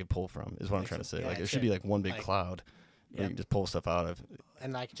system that they could pull from, is what I'm trying to say. Yeah, like it should be like one big cloud where you can just pull stuff out of.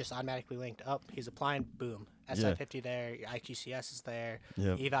 And like just automatically linked up. He's applying, boom. SF50 there, your IQCS is there.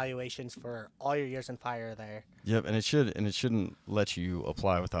 Yep. Evaluations for all your years in fire are there. Yep, and it shouldn't let you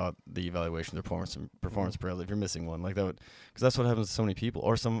apply without the evaluation, the performance appraisal if you're missing one. Like that would, because that's what happens to so many people,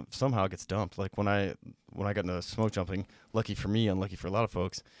 or somehow it gets dumped. Like when I got into smoke jumping, lucky for me, unlucky for a lot of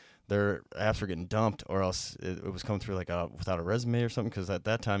folks, their apps were getting dumped, or else it was coming through like without a resume or something. Because at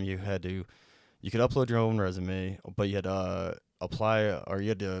that time you could upload your own resume, but you had to apply, or you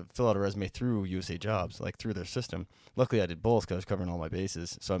had to fill out a resume through USA Jobs, like through their system. Luckily I did both because I was covering all my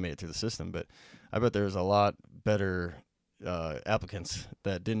bases, so I made it through the system. But I bet there's a lot better applicants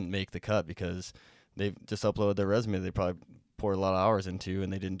that didn't make the cut because they just uploaded their resume they probably poured a lot of hours into,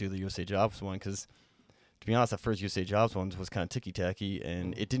 and they didn't do the USA Jobs one, because to be honest, that first USA Jobs one was kind of ticky-tacky,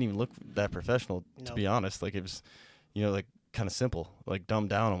 and it didn't even look that professional, to be honest. Like it was, you know, like kind of simple, like dumbed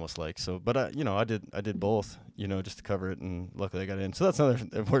down almost, like. So, but you know, I did both, you know, just to cover it, and luckily I got in. So that's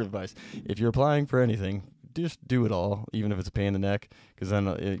another word of advice: if you're applying for anything, just do it all, even if it's a pain in the neck, because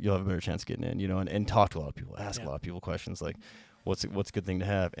then you'll have a better chance of getting in, you know. And talk to a lot of people, ask a lot of people questions like, what's a good thing to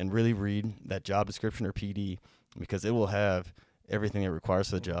have, and really read that job description or PD, because it will have everything it requires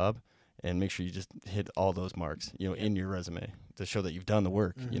for the job. And make sure you just hit all those marks, you know, in your resume to show that you've done the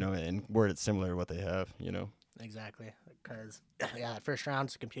work, you know, and word it similar to what they have, you know. Exactly. Because, that first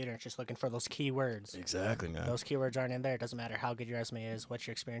round's a computer. It's just looking for those keywords. Exactly, man. Those keywords aren't in there. It doesn't matter how good your resume is, what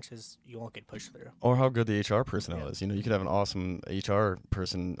your experience is, you won't get pushed through. Or how good the HR personnel is. You know, you could have an awesome HR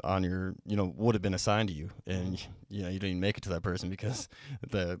person on your, you know, would have been assigned to you, and, you know, you didn't even make it to that person because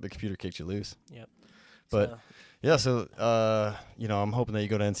the computer kicked you loose. Yep. But... yeah, so, you know, I'm hoping that you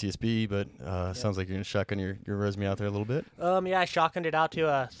go to NCSB, but sounds like you're going to shotgun your resume out there a little bit. Yeah, I shotgunned it out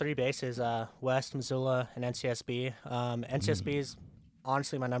to 3 bases, West, Missoula, and NCSB. NCSB is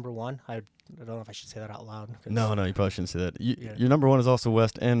honestly my number one. I don't know if I should say that out loud. No, you probably shouldn't say that. Your number one is also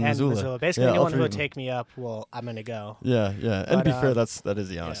West and Missoula. Basically, anyone who would take me up, well, I'm going to go. Yeah. But, and to be fair, that is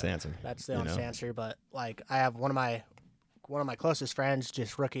the honest answer. That's the honest answer, but, like, I have one of my closest friends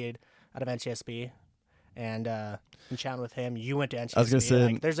just rookied out of NCSB. And in chatting with him, you went to NCSB. I was gonna say,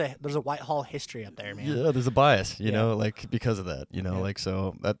 like, there's a Whitehall history up there, man. Yeah, there's a bias, you know, like because of that, you know, like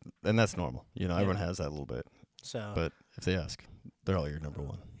so that's normal. You know, everyone has that a little bit. So, but if they ask, they're all your number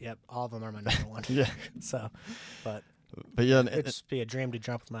one. Yep, all of them are my number one. Yeah. So, but yeah, it'd just be a dream to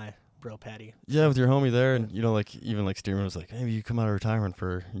jump with my bro Patty. Yeah, with your homie there, and you know, like even like Stearman was like, maybe you come out of retirement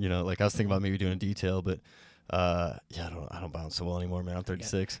for, you know, like I was thinking about maybe doing a detail, but. I don't bounce so well anymore, man. I'm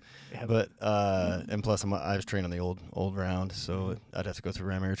 36, but and plus I was trained on the old round, so I'd have to go through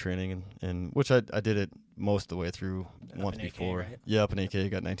ram air training, and which I did it most of the way through once before. AK, right? Yeah, up in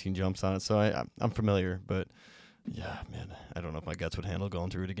AK, got 19 jumps on it, so I'm familiar. But yeah, man, I don't know if my guts would handle going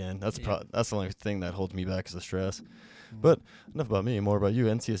through it again. That's the only thing that holds me back is the stress. But enough about me, more about you.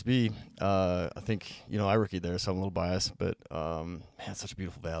 NCSB, I think, you know, I rookied there, so I'm a little biased, but man, it's such a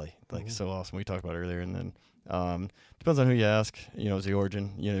beautiful valley, like so awesome. We talked about earlier, and then. Depends on who you ask. You know, is the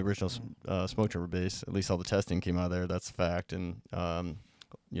origin, you know, the original smoke jumper base. At least all the testing came out of there. That's a fact. And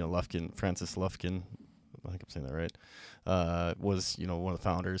Francis Lufkin, I think I'm saying that right, was, one of the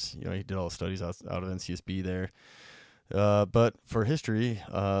founders. He did all the studies out of NCSB there. But for history,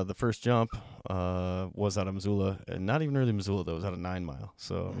 the first jump was out of Missoula, and not even really Missoula though. It was out of 9 Mile.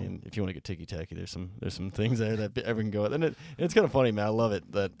 So I mean, if you want to get ticky tacky, there's some things there that everyone can go with. And it's kind of funny, man. I love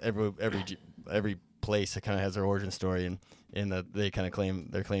it that every place that kind of has their origin story, and that they kind of claim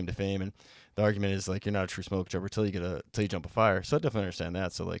their claim to fame. And the argument is like, you're not a true smoke jumper till you jump a fire. So I definitely understand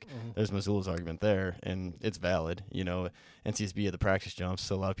that. So like, there's Missoula's argument there, and it's valid. NCSB had the practice jumps,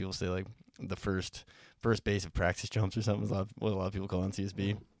 so a lot of people say like the first base of practice jumps or something is what a lot of people call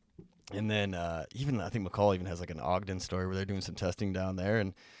NCSB. And then even I think McCall even has like an Ogden story where they're doing some testing down there.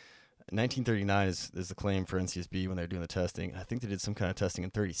 And 1939 is the claim for NCSB when they're doing the testing. I think they did some kind of testing in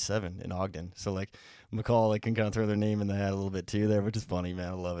 37 in Ogden. So like McCall can kind of throw their name in the hat a little bit too there, which is funny, man.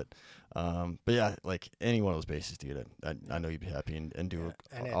 I love it. But yeah, like any one of those bases to get it, I know you'd be happy and do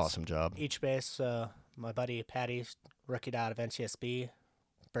an awesome job. Each base, my buddy Patty rookied out of NCSB.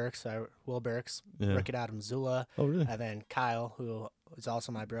 Will Burks, rookied out of Missoula. Oh, really? And then Kyle, who is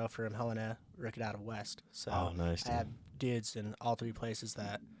also my bro from Helena, rookied out of West. So nice, I have dudes in all 3 places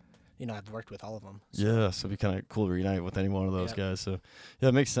that, I've worked with all of them. So. Yeah, so it'd be kind of cool to reunite with any one of those guys. So, yeah,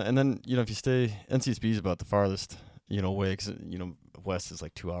 it makes sense. And then, if you stay, NCSB is about the farthest, way, because, West is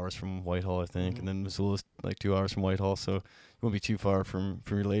like 2 hours from Whitehall, I think, and then Missoula is like 2 hours from Whitehall. So you won't be too far from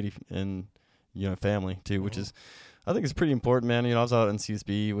your lady and, family, too, which is... I think it's pretty important, man. I was out in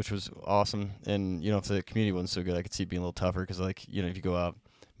CSB, which was awesome. And, if the community wasn't so good, I could see it being a little tougher because, like, if you go out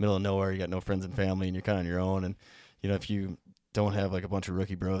middle of nowhere, you got no friends and family, and you're kind of on your own. And, if you don't have, like, a bunch of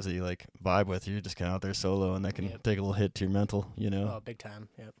rookie bros that you, like, vibe with, you're just kind of out there solo, and that can take a little hit to your mental, Oh, big time.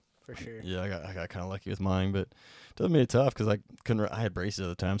 Yep, for sure. Yeah, I got kind of lucky with mine, but it doesn't make it tough because I had braces at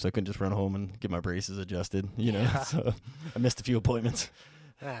the time, so I couldn't just run home and get my braces adjusted, So I missed a few appointments.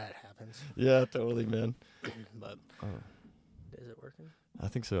 That happens. Yeah, totally, man. But is it working? I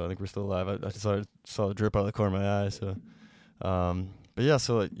think so. I think we're still alive. I just saw the drip out of the corner of my eye. So, but yeah.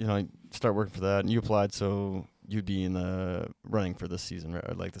 So I start working for that, and you applied, so you'd be in the running for this season, right?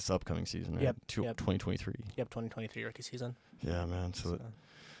 Or like this upcoming season, right? Yep. 2023. Yep, 2023 rookie season. Yeah, man. So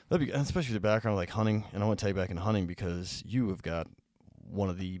that'd be, especially the background like hunting, and I want to take you back in hunting because you have got one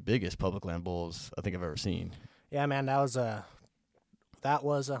of the biggest public land bulls I think I've ever seen. Yeah, man. That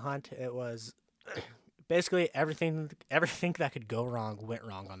was a hunt. It was basically everything that could go wrong went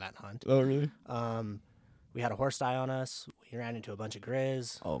wrong on that hunt. Oh, really? We had a horse die on us. We ran into a bunch of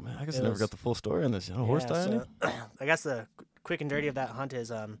grizz. Oh, man. I guess I never got the full story on this. Horse die on you? I guess the quick and dirty of that hunt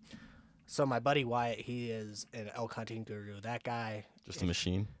is, so my buddy Wyatt, he is an elk hunting guru. That guy. Just a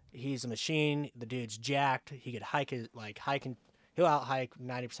machine? He's a machine. The dude's jacked. He could he'll out hike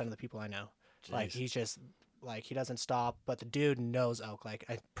 90% of the people I know. Jeez. Like, he's just, like, he doesn't stop, but the dude knows elk. Like,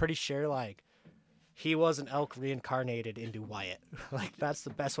 I'm pretty sure, like, he was an elk reincarnated into Wyatt. Like, that's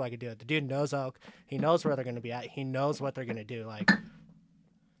the best way I could do it. The dude knows elk. He knows where they're going to be at. He knows what they're going to do. Like,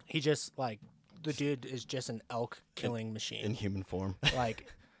 he just, like, the dude is just an elk killing machine. In human form. Like,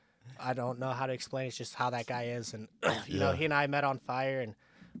 I don't know how to explain it. It's just how that guy is. And, you know, he and I met on fire, and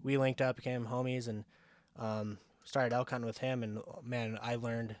we linked up, became homies, and started elk hunting with him. And, man, I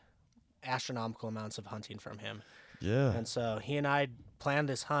learned astronomical amounts of hunting from him. Yeah. And so he and I planned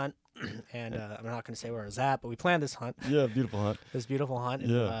this hunt, and I'm not going to say where it was at, but we planned this hunt. Yeah, beautiful hunt. This beautiful hunt.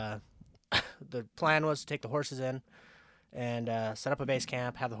 Yeah. And, the plan was to take the horses in and set up a base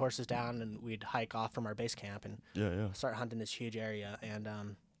camp, have the horses down, and we'd hike off from our base camp and start hunting this huge area. And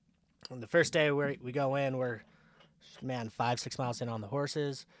on the first day we go in, we're 5-6 miles in on the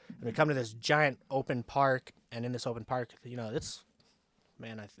horses, and we come to this giant open park. And in this open park, you know, it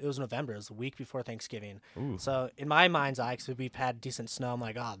was November. It was the week before Thanksgiving. Ooh. So in my mind's eye, because we've had decent snow, I'm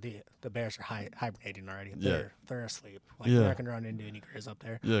like, oh, the bears are hibernating already. They're asleep. Like, we're not going to run into any grizz up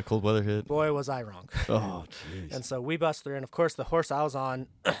there. Yeah, cold weather hit. Boy, was I wrong. Oh, jeez. And so we bust through, and of course, the horse I was on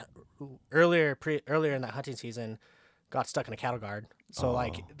earlier in that hunting season got stuck in a cattle guard. So,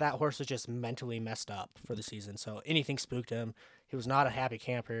 like, that horse was just mentally messed up for the season. So anything spooked him. He was not a happy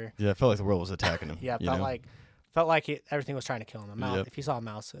camper. Yeah, it felt like the world was attacking him. Yeah, felt like everything was trying to kill him. A mouse, If he saw a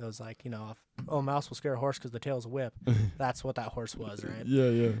mouse, it was like, you know, a mouse will scare a horse because the tail's a whip. That's what that horse was, right?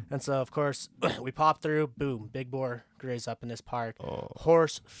 Yeah. And so, of course, we pop through, boom, big boar graze up in this park. Oh.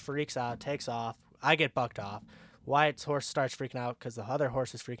 Horse freaks out, takes off. I get bucked off. Wyatt's horse starts freaking out because the other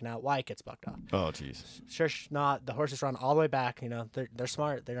horse is freaking out. Wyatt gets bucked off. Oh, jeez. Sure not. The horses run all the way back. You know, they're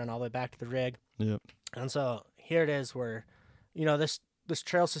smart. They run all the way back to the rig. Yep. And so here it is where, you know, this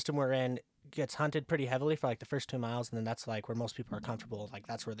trail system we're in gets hunted pretty heavily for like the first 2 miles, and then that's like where most people are comfortable. Like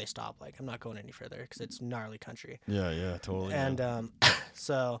that's where they stop. Like I'm not going any further because it's gnarly country. Yeah, totally. And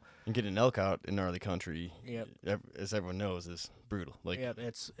so and getting an elk out in gnarly country, yep, as everyone knows, is brutal. Like yep,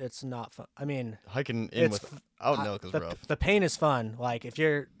 it's not fun. I mean, hiking in without an elk is rough. The pain is fun. Like if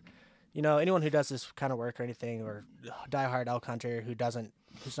you're, anyone who does this kind of work or anything, or diehard elk hunter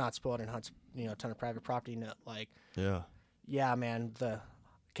who's not spoiled and hunts, a ton of private property, like yeah, man,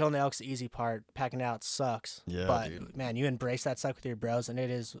 killing the elk's the easy part. Packing out sucks. Yeah, but dude. Man, you embrace that suck with your bros, and it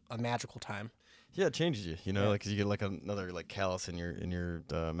is a magical time. Yeah, it changes you. Like 'cause you get like another like callus in your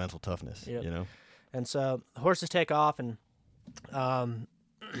mental toughness. Yep. And so horses take off, and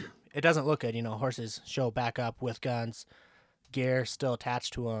it doesn't look good. Horses show back up with guns, gear still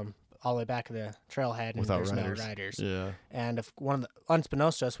attached to them, all the way back to the trailhead, and without there's riders. no riders. Yeah. And if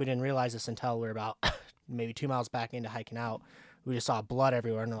unbeknownst to us, we didn't realize this until we were about maybe 2 miles back into hiking out. We just saw blood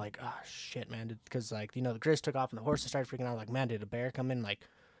everywhere, and we're like, oh shit, man, because the grizz took off and the horses started freaking out. Like, man, did a bear come in like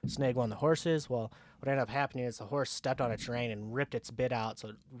snag one of the horses? Well, what ended up happening is the horse stepped on its rein and ripped its bit out, so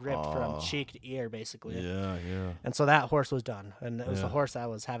it ripped from cheek to ear basically. Yeah. And so that horse was done, and it was the horse that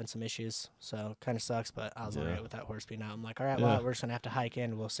was having some issues, so kind of sucks, but I was all right with that horse being out. I'm like, all right, well, we're just gonna have to hike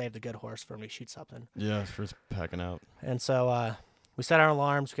in. We'll save the good horse for when we shoot something. Yeah, it's first packing out. And so we set our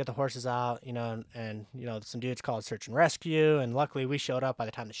alarms, we get the horses out, and some dudes called search and rescue, and luckily we showed up by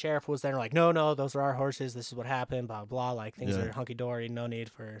the time the sheriff was there. And we're like, no, those are our horses. This is what happened, blah, blah, like things are hunky-dory, no need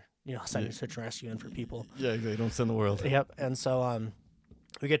for, sending search and rescue in for people. Yeah, exactly. Don't send the world. Yep. And so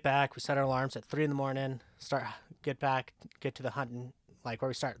we get back, we set our alarms at 3 a.m, get to the hunting, like where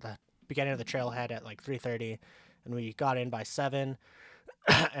we start the beginning of the trailhead at like 3:30, and we got in by 7,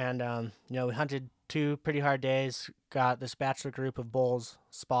 and, we hunted 2 pretty hard days, got this bachelor group of bulls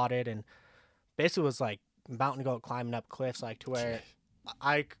spotted, and basically was like mountain goat climbing up cliffs, like to where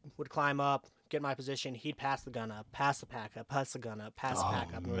I would climb up, get my position, he'd pass the gun up, pass the pack up, pass the gun up, pass the pack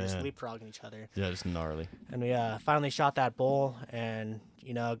up, and we were just leapfrogging each other. Yeah, just gnarly. And we finally shot that bull, and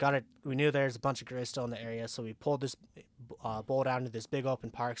got it. We knew there's a bunch of grizz still in the area, so we pulled this bull down to this big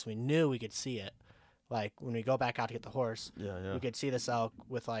open park, so we knew we could see it. Like when we go back out to get the horse, we could see this elk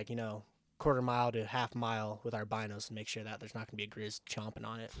with like quarter mile to half mile with our binos and make sure that there's not going to be a grizz chomping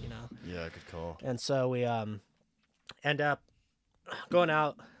on it. Yeah, good call. And so we end up going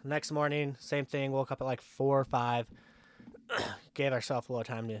out next morning, same thing, woke up at like 4 or 5, gave ourselves a little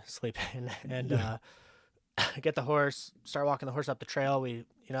time to sleep in, and get the horse, start walking the horse up the trail. We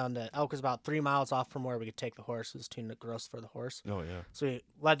and the elk was about 3 miles off from where we could take the horse. It was too gross for the horse. Oh yeah. So we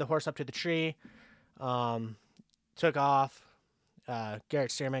led the horse up to the tree, took off.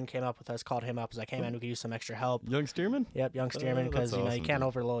 Garrett Stearman came up with us, called him up, was like, hey man, we could use some extra help. Young Stearman? Yep, young Stearman, because awesome, you can't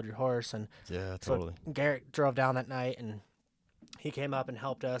overload your horse. And yeah, totally. So Garrett drove down that night, and he came up and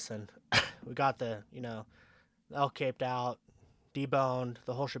helped us, and we got the elk caped out, deboned,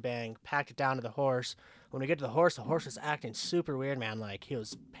 the whole shebang, packed it down to the horse. When we get to the horse was acting super weird, man. Like he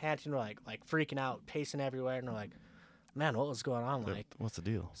was panting, like freaking out, pacing everywhere, and we're like, man, what was going on? Like, what's the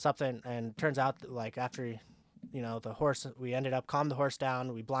deal? Something. And turns out that, like, after the horse, we ended up calmed the horse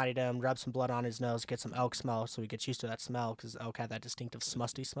down. We blinded him, rubbed some blood on his nose, get some elk smell, so he gets used to that smell, because elk had that distinctive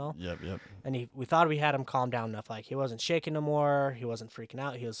smusty smell. Yep. And we thought we had him calmed down enough. Like, he wasn't shaking no more. He wasn't freaking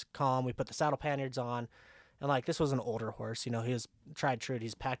out. He was calm. We put the saddle panniers on. And, like, this was an older horse. He was tried true.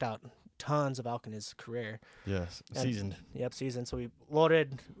 He's packed out tons of elk in his career. Yes, seasoned. Yep, seasoned. So we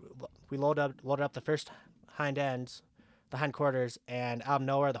loaded up the first hind ends, the hind quarters, and out of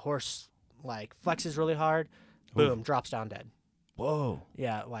nowhere, the horse, like, flexes really hard. Boom, drops down dead. Whoa.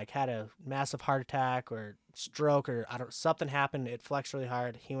 Yeah, like had a massive heart attack or stroke or something happened. It flexed really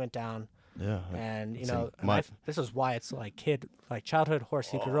hard. He went down. Yeah. And this is why it's like childhood horse.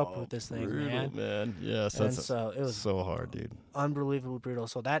 He grew up with this thing, brutal, man. Yeah, so it was so hard, dude. Unbelievably brutal.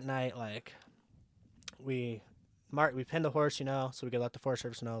 So that night, like, we pinned the horse, so we could let the Forest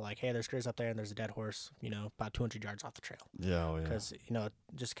Service know, like, hey, there's grizz up there and there's a dead horse, about 200 yards off the trail. Yeah, Because,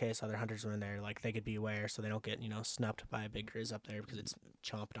 just in case other hunters were in there, like, they could be aware so they don't get, snupped by a big grizz up there because it's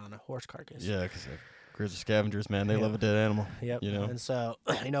chomping on a horse carcass. Yeah, because grizz are scavengers, man. They love a dead animal. Yep. And so,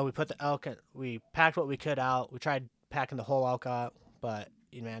 we put the elk, we packed what we could out. We tried packing the whole elk out, but,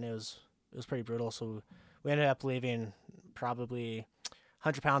 man, it was pretty brutal. So we ended up leaving probably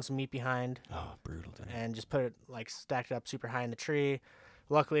 100 pounds of meat behind. Oh, brutal, dude. And just put it, like, stacked it up super high in the tree.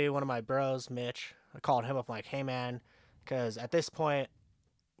 Luckily, one of my bros, Mitch, I called him up, like, hey, man, because at this point,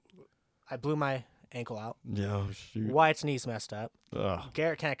 I blew my ankle out. Yeah, shoot. Wyatt's knee's messed up. Ugh.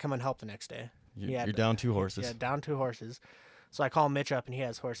 Garrett can't come and help the next day. You're down 2 horses. Yeah, down 2 horses. So I call Mitch up, and he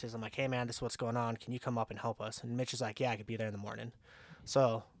has horses. I'm like, hey, man, this is what's going on. Can you come up and help us? And Mitch is like, yeah, I could be there in the morning.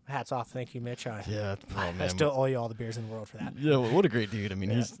 So hats off. Thank you, Mitch. Yeah, oh, I man. still owe you all the beers in the world for that. Yeah, well, what a great dude. I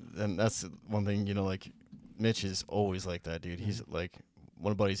mean, Yeah. and that's one thing, you know, like Mitch is always like that, dude. He's like,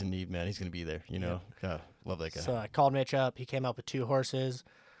 when a buddy's in need, man, he's gonna be there. You know, God, love that guy. So I called Mitch up. He came up with 2 horses,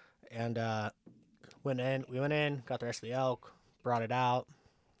 and We went in, got the rest of the elk, brought it out.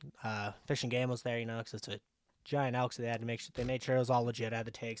 Fish and Game was there, you know, because it's a giant elk, so they had to they made sure it was all legit. I had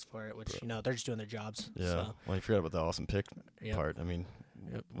the takes for it, which, you know, they're just doing their jobs. Yeah. So. Well, you forgot about the awesome pick part. I mean,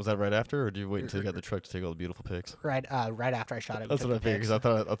 was that right after, or did you wait until you got the truck to take all the beautiful pics? Right after I shot it. That's what I figured, because I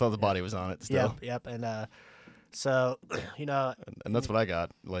thought the body was on it still. Yep. And so, you know. And that's what I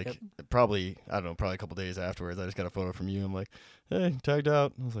got. Like, probably a couple days afterwards, I just got a photo from you. I'm like, hey, tagged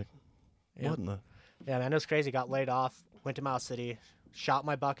out. I was like, what in the? Yeah, man, it was crazy. Got laid off, went to Mouse City, shot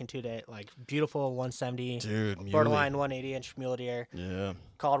my buck in 2 days. Like, beautiful 170. Dude, muley. Borderline 180-inch mule deer. Yeah.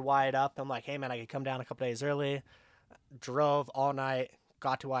 Called Wyatt up. I'm like, hey, man, I could come down a couple days early. Drove all night,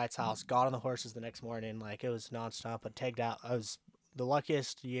 got to Wyatt's house, got on the horses the next morning. Like, it was nonstop, but tagged out. I was the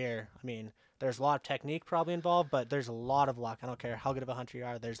luckiest year. I mean, there's a lot of technique probably involved, but there's a lot of luck. I don't care how good of a hunter you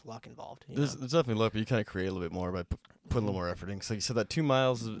are, there's luck involved. There's definitely luck, but you kind of create a little bit more by putting a little more effort in. So you said that 2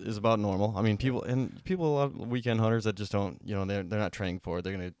 miles is about normal. I mean, people, a lot of weekend hunters that just don't, you know, they're not training for it.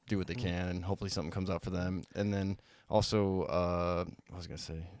 They're going to do what they can, and hopefully something comes out for them. And then also, what was I going to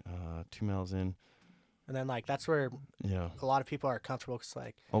say? 2 miles in. And then, like, that's where a lot of people are comfortable, because,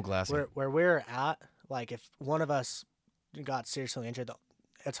 like, glassy. Where we're at, like, if one of us got seriously injured,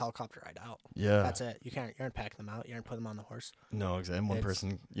 it's helicopter ride out. Yeah. That's it. You aren't packing them out. You aren't putting them on the horse. No, exactly. And one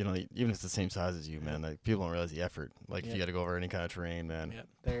person, you know, even if it's the same size as you, man, like, people don't realize the effort. Like, if you got to go over any kind of terrain, man.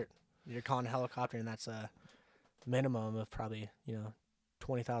 Yep. You're calling a helicopter, and that's a minimum of probably, you know,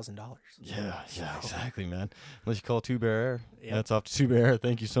 $20,000. Yeah, exactly, man. Unless you call Two Bear Air. Yep. That's off to Two Bear Air.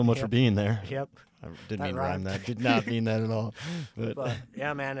 Thank you so much for being there. Yep. I didn't mean to rhyme that. Did not mean that at all. But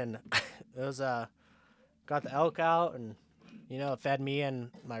yeah, man, and it was got the elk out, and you know, it fed me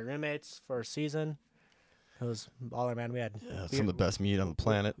and my roommates for a season. It was baller, man. We had some of the best meat on the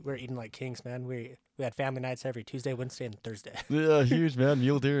planet. We were eating like kings, man. We had family nights every Tuesday, Wednesday, and Thursday. Yeah, huge, man.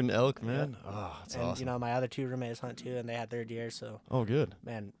 Mule deer and elk, man. Yeah. Oh, that's and, awesome. You know, my other 2 roommates hunt too, and they had their deer. So good.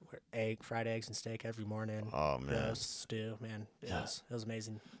 Man, fried eggs and steak every morning. Oh man, roast, stew, man. It was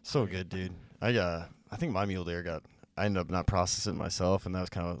amazing. So good, dude. I think my mule deer I ended up not processing it myself, and that was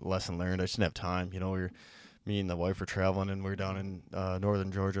kind of a lesson learned. I just didn't have time. You know, me and the wife were traveling, and we were down in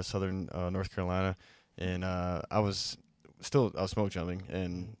northern Georgia, southern North Carolina, and I was smoke jumping,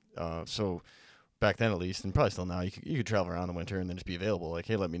 and so back then at least, and probably still now, you could travel around the winter and then just be available. Like,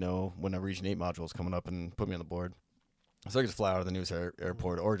 hey, let me know when a Region 8 module is coming up and put me on the board. So I could just fly out of the news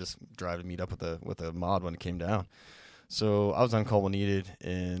airport, or just drive to meet up with a mod when it came down. So I was on call when needed,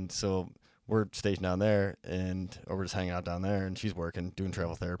 and so we're stationed down there, or we're just hanging out down there, and she's working, doing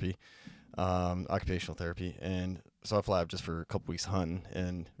travel therapy, occupational therapy, and so I fly up just for a couple weeks hunting,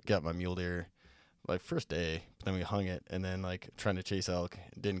 and got my mule deer like first day, but then we hung it, and then like trying to chase elk,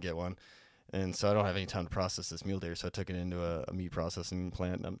 didn't get one. And so I don't have any time to process this mule deer, so I took it into a meat processing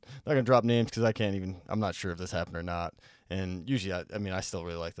plant. And I'm not going to drop names because I'm not sure if this happened or not. And usually, I still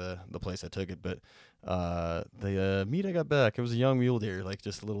really like the place I took it. But the meat I got back, it was a young mule deer, like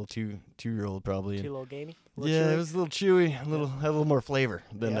just a little two-year-old probably. Too little gamey? It was a little chewy, had a little more flavor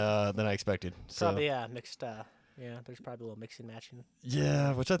than I expected. Probably, mixed, there's probably a little mixing matching.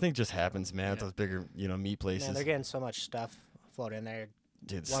 Yeah, which I think just happens, man, at those bigger, meat places. Man, they're getting so much stuff floated in there.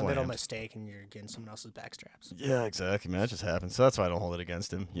 Dude, one little mistake and you're getting someone else's back straps. Yeah, exactly, man. That just happens. So that's why I don't hold it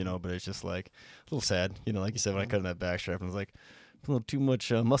against him, but it's just like a little sad, like you said, when I cut in that back strap, and it was like a little too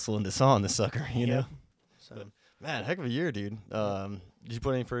much muscle into sawing this sucker, know? So, but, man, heck of a year, dude. Did you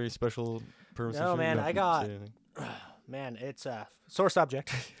put any for any special purposes? No, man, I got, man, it's a sore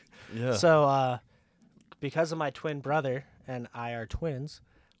subject. Yeah. So, because of my twin brother and I are twins,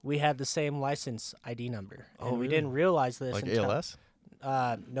 we had the same license ID number. And we didn't realize this like until... ALS?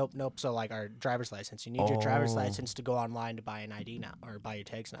 Nope. So like our driver's license, you need your driver's license to go online to buy an ID now, or buy your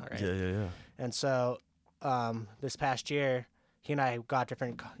tags now, right? Yeah. And so, this past year, he and I got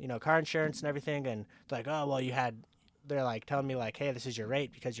different, car insurance and everything, and they're like, oh, well, they're like telling me like, hey, this is your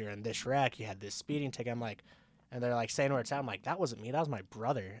rate because you're in this wreck, you had this speeding ticket. I'm like, and they're like saying where it's at. I'm like, that wasn't me, that was my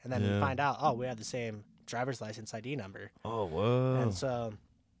brother. And then we find out, oh, we had the same driver's license ID number. Oh, whoa. And so.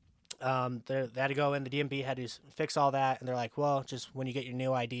 They had to go in. The DMV had to fix all that, and they're like, "Well, just when you get your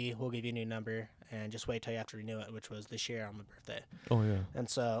new ID, we'll give you a new number, and just wait till you have to renew it," which was this year on my birthday. Oh yeah. And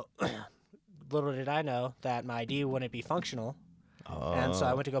so, little did I know that my ID wouldn't be functional, and so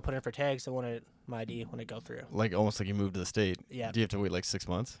I went to go put in for tags. I wanted my ID wouldn't go through. Like almost like you moved to the state. Yeah. Do you have to wait like 6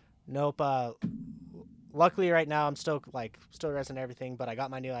 months? Nope. luckily right now I'm still resident and everything, but I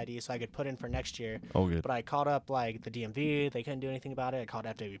got my new ID so I could put in for next year. Oh, good. But I called up like the DMV, they couldn't do anything about it. I called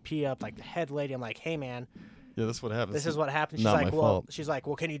FWP up, like the head lady. I'm like, hey man, Yeah, that's what happens. this is what happened. She's not like, my well, fault. she's like,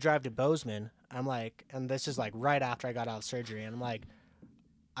 well, can you drive to Bozeman? I'm like, and this is like right after I got out of surgery, and I'm like,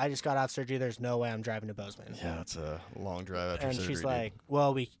 I just got out of surgery. There's no way I'm driving to Bozeman. Yeah, it's a long drive after And surgery. she's like,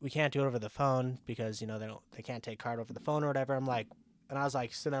 well, we can't do it over the phone because, you know, they can't take card over the phone or whatever. I'm like, and I was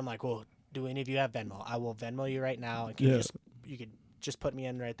like, so then I'm like, well, do any of you have Venmo? I will Venmo you right now. And you could just put me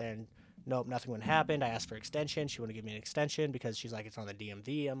in right there. And nope, nothing would happen. I asked for extension. She wouldn't give me an extension because she's like, it's on the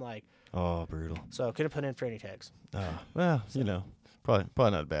DMV. I'm like, oh, brutal. so couldn't put in for any tags. Well, you know, probably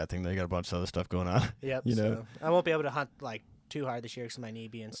not a bad thing. They got a bunch of other stuff going on. Yep. You know, so I won't be able to hunt like too hard this year because of my knee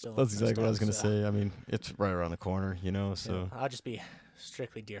being still. that's exactly what I was gonna so, say. I mean, it's right around the corner. You know, so yeah, I'll just be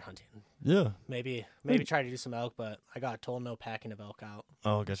strictly deer hunting. yeah. Maybe try to do some elk, but I got told no packing of elk out.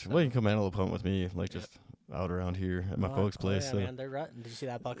 Oh, gotcha. Well, you can come antelope hunt with me, like just out around here at my folks' place. Yeah, so. man, they're rutting. Did you see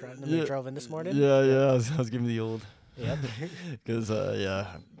that buck rutting? We drove in this morning. Yeah. I was giving the old. Yep. Because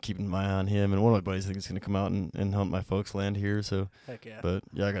I'm keeping my eye on him, and one of my buddies thinks he's gonna come out and hunt my folks' land here. So, Heck yeah. but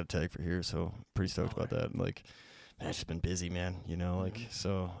yeah, I got a tag for here, so pretty stoked about that. Like, man, it's just been busy, man. You know, like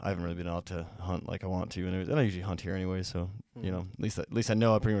so I haven't really been out to hunt like I want to, and I usually hunt here anyway. So you know, at least I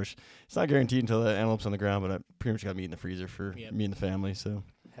know I pretty much. It's not guaranteed until the antelope's on the ground, but I pretty much got meat in the freezer for me and the family. So.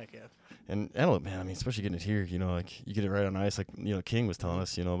 Heck yeah. And antelope, man, I mean, especially getting it here, you know, like you get it right on ice, like, you know, King was telling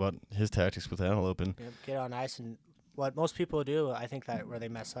us, you know, about his tactics with antelope. And get on ice, and what most people do, I think that where they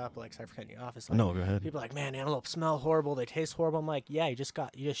mess up, like, sorry for cutting you off, is like, no, go ahead. people are like, man, antelope smell horrible, they taste horrible. I'm like, yeah, you just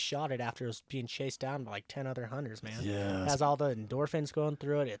shot it after it was being chased down by like 10 other hunters, man. Yeah. It has all the endorphins going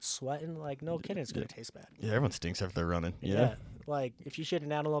through it, it's sweating, like, no kidding, it's gonna taste bad. Yeah, everyone stinks after they're running. Yeah. Like, if you shoot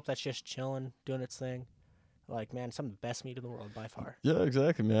an antelope that's just chilling, doing its thing, like, man, some of the best meat in the world by far. Yeah,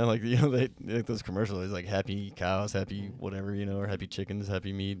 exactly, man. Like, you know, they like those commercials, it's like happy cows, happy whatever, you know, or happy chickens,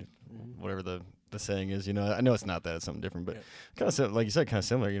 happy meat, whatever the saying is, you know. I know it's not that, it's something different, but kind of like you said, kind of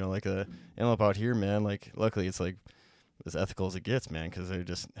similar, you know, like the antelope out here, man. Like, luckily it's like as ethical as it gets, man, because they're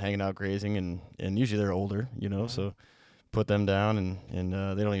just hanging out grazing, and usually they're older, you know, so put them down and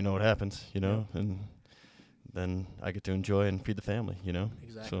they don't even know what happens, you know, and then I get to enjoy and feed the family, you know.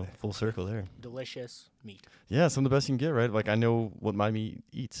 Exactly. So full circle there. Delicious meat. Yeah, some of the best you can get, right? Like I know what my meat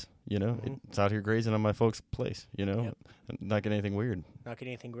eats, you know. It's out here grazing on my folks' place, you know. Not getting anything weird. Not getting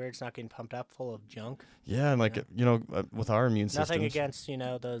anything weird. It's not getting pumped up full of junk. Yeah, and like you know, with our immune systems. Nothing against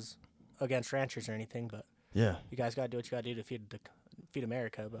against ranchers or anything, but yeah, you guys got to do what you got to do to feed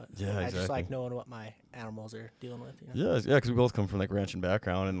America. But yeah, I exactly. just like knowing what my animals are dealing with. You know? Yeah, because we both come from like ranching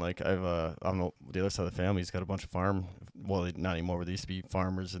background, and like I'm the other side of the family's got a bunch of farm. Well, not anymore, but they used to be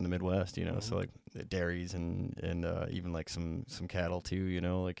farmers in the Midwest, you know. So like dairies and even like some cattle too, you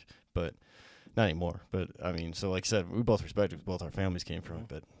know, like but. Not anymore, but I mean, so like I said, we both respect it. Both our families came from it,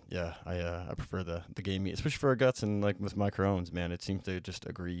 but yeah, I prefer the game meat, especially for our guts and like with my Crohn's, man. It seems to just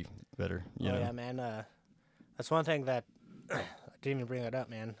agree better. You know? Yeah, man. That's one thing that I didn't even bring that up,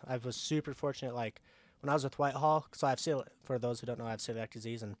 man. I was super fortunate. Like when I was with Whitehall, so I have for those who don't know, I have celiac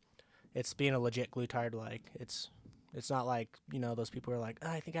disease, and it's being a legit glutard. Like it's not like, you know, those people who are like, oh,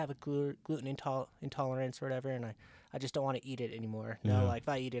 I think I have a gluten intolerance or whatever, and I just don't want to eat it anymore. No, like if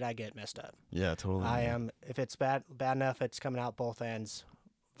I eat it, I get messed up. Yeah, totally. I am. If it's bad enough, it's coming out both ends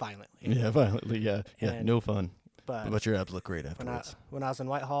violently. Yeah, violently. Yeah, And, no fun. But your abs look great afterwards. When I was in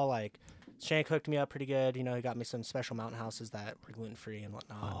Whitehall, like Shank hooked me up pretty good. You know, he got me some special mountain houses that were gluten free and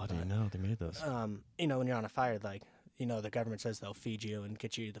whatnot. Oh, I didn't know they made those. You know, when you're on a fire, like, you know, the government says they'll feed you and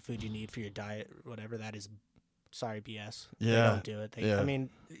get you the food you need for your diet, whatever. That is, sorry, BS. Yeah. They don't do it. I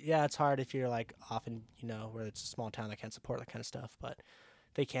mean, yeah, it's hard if you're like often, you know, where it's a small town that can't support that kind of stuff, but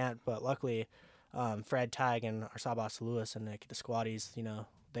they can't. But luckily, Fred Tig and our Sabas Lewis and the squatties, you know,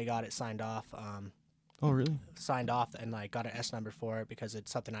 they got it signed off. Oh, really? Signed off and like got an S number for it because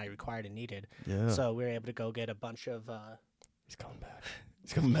it's something I required and needed. Yeah. So we were able to go get a bunch of. He's coming back.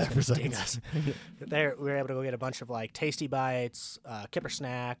 He's coming back for a second. We were able to go get a bunch of like tasty bites, kipper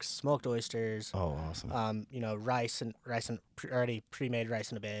snacks, smoked oysters. Oh, awesome. You know, rice and already pre-made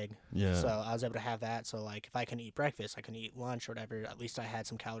rice in a bag. Yeah. So I was able to have that. So like, if I couldn't eat breakfast, I couldn't eat lunch or whatever. At least I had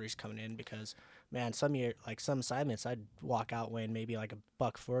some calories coming in because, man, some assignments I'd walk out weighing maybe like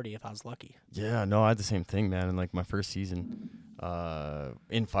 $140 if I was lucky. Yeah. No, I had the same thing, man. And like my first season,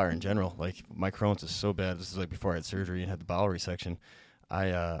 in fire in general, like my Crohn's is so bad. This is like before I had surgery and had the bowel resection. I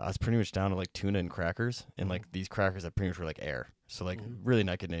was pretty much down to like tuna and crackers, and like these crackers that pretty much were like air. So like really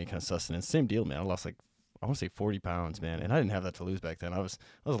not getting any kind of sustenance. Same deal, man. I lost like I want to say 40 pounds, man, and I didn't have that to lose back then. I was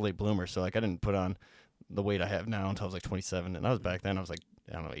a late bloomer, so like I didn't put on the weight I have now until I was like 27, and I was back then I was like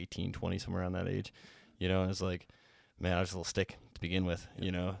I don't know 18, 20 somewhere around that age, you know, and it's like, man, I was a little stick to begin with,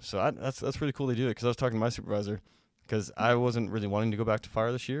 you know. So that's really cool they do it, because I was talking to my supervisor, because I wasn't really wanting to go back to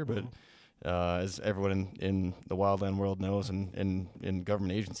fire this year, but as everyone in the wildland world knows, and in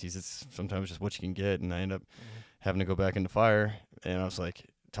government agencies, it's sometimes just what you can get, and I end up having to go back into fire. And I was like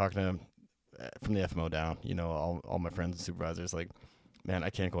talking to him from the FMO down, you know, all my friends and supervisors, like, man, I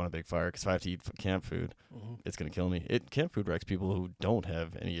can't go on a big fire, because if I have to eat camp food, it's going to kill me. Camp food wrecks people who don't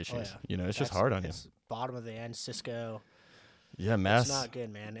have any issues. You know, it's just hard on you. It's bottom of the end, Cisco. Yeah, mass. It's not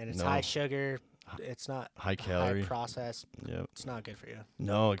good, man. And it's high sugar. It's not high calorie, high processed. Yeah, it's not good for you.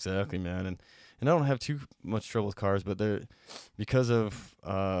 No, exactly, man. And I don't have too much trouble with cars, but they're, because of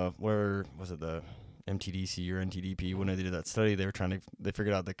where was it, the MTDC or NTDP, when they did that study, they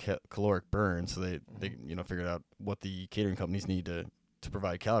figured out the caloric burn, so they you know, figured out what the catering companies need to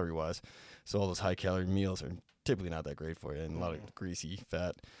provide calorie wise. So all those high calorie meals are typically not that great for you, and a lot of greasy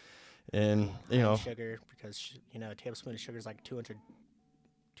fat, and you know, sugar, because you know, a tablespoon of sugar is like 200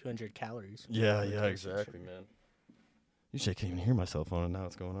 calories. Yeah, exactly, man. Usually I can't even hear my cell phone, and now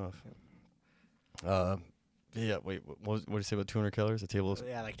it's going off. Yeah, wait, what did you say about 200 calories?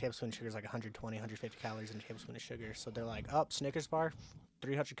 Yeah, like a tablespoon of sugar is like 120, 150 calories in a tablespoon of sugar. So they're like, Snickers bar,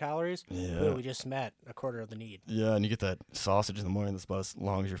 300 calories. Yeah. Ooh, we just met a quarter of the need. Yeah, and you get that sausage in the morning that's about as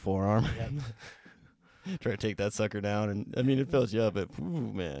long as your forearm. Yep. Try to take that sucker down, and I mean, it fills you up, but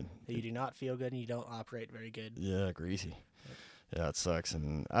ooh, man. You do not feel good, and you don't operate very good. Yeah, greasy. Yep. Yeah, it sucks,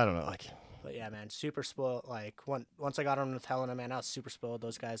 and I don't know, like. But yeah, man, super spoiled. Like once I got on with Helen, man, I was super spoiled.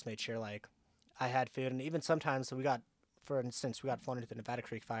 Those guys made sure like I had food, and even sometimes for instance, we got flown into the Nevada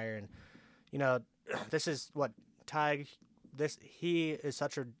Creek fire, and you know, this is what he is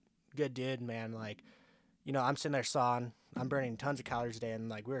such a good dude, man. Like, you know, I'm sitting there sawing, I'm burning tons of calories a day, and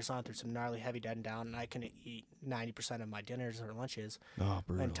like we were sawing through some gnarly heavy dead down, and I couldn't eat 90% of my dinners or lunches. Oh,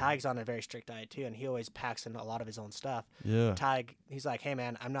 brutal. And Tig's on a very strict diet too, and he always packs in a lot of his own stuff. Yeah. Tig, he's like, hey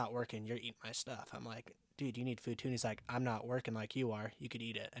man, I'm not working, you're eating my stuff. I'm like, dude, you need food too. And he's like, I'm not working like you are, you could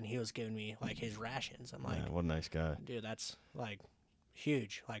eat it. And he was giving me like his rations. I'm like, man, what a nice guy. Dude, that's like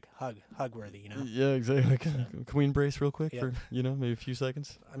huge, like hug worthy, you know? Yeah, exactly. Can we embrace real quick for, you know, maybe a few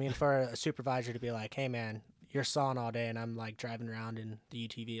seconds? I mean, for a supervisor to be like, hey man, you're sawing all day, and I'm like driving around in the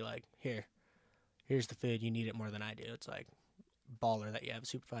UTV, like, here's the food, you need it more than I do. It's like baller that you have a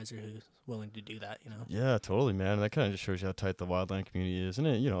supervisor who's willing to do that, you know? Yeah, totally, man. That kind of just shows you how tight the wildland community is.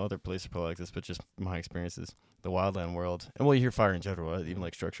 And, you know, other places are probably like this, but just my experiences, the wildland world. And, well, you hear fire in general, even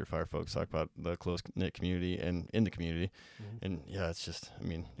like structure fire folks talk about the close-knit community and in the community. And, yeah, it's just, I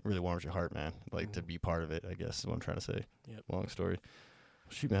mean, it really warms your heart, man. Like, to be part of it, I guess is what I'm trying to say. Yep. Long story.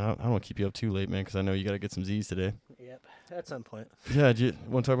 Shoot, man, I don't want to keep you up too late, man, because I know you got to get some Z's today. Yep, at some point. Yeah, do you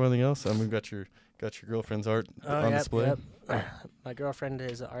want to talk about anything else? We've got your girlfriend's art on display. Yep. My girlfriend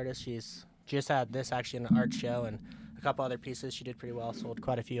is an artist. She's just had this actually in an art show, and a couple other pieces. She did pretty well. Sold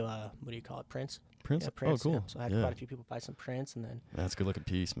quite a few, what do you call it, prints? Prints? Yeah, prints. Oh, cool. Yeah. So I had quite a few people buy some prints, and then... That's a good-looking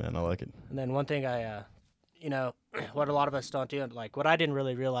piece, man. I like it. And then one thing you know, what a lot of us don't do, like what I didn't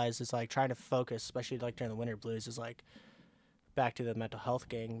really realize is like trying to focus, especially like during the winter blues, is like back to the mental health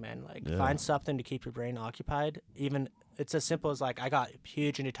gang, man. Like find something to keep your brain occupied. Even it's as simple as like I got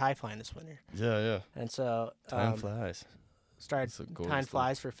huge into tie flying this winter. Yeah. And so time flies. Started time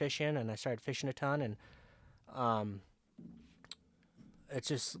flies for fishing, and I started fishing a ton, and it's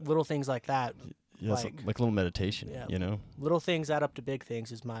just little things like that. Yeah, like a little meditation. Yeah, you know, little things add up to big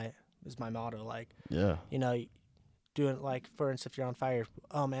things is my motto. Like, yeah, you know, doing like for instance, if you're on fire,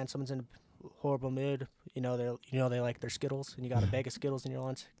 oh man, someone's in a horrible mood. You know they like their Skittles, and you got a bag of Skittles in your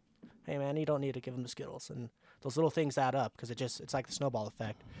lunch. Hey man, you don't need to give them the Skittles, and those little things add up because it's like the snowball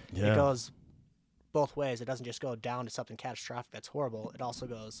effect. Yeah. It goes both ways. It doesn't just go down to something catastrophic that's horrible. It also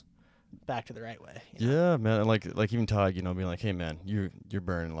goes back to the right way. You know? Yeah, man. Like even Todd, you know, being like, hey man, you're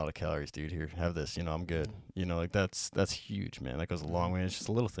burning a lot of calories, dude. Here, have this. You know, I'm good. You know, like that's huge, man. That goes a long way. It's just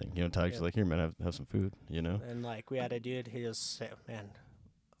a little thing. You know, Todd's like, here, man, have some food. You know. And like we had a dude, he was man.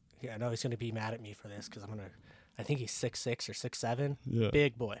 Yeah, I know he's gonna be mad at me for this because I think he's 6'6" or 6'7". Yeah.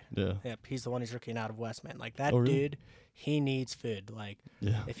 Big boy. Yeah. Yep. He's the one who's rookie out of West, man. Like that really? dude, he needs food. Like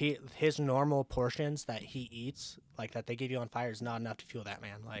if his normal portions that he eats, like that they give you on fire, is not enough to fuel that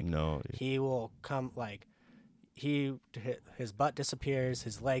man. Like no, dude. He will come like his butt disappears,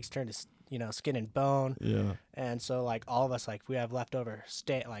 his legs turn to skin and bone. Yeah. And so like all of us, like we have leftover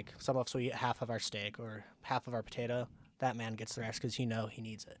steak. Like some of us will eat half of our steak or half of our potato. That man gets the rest because he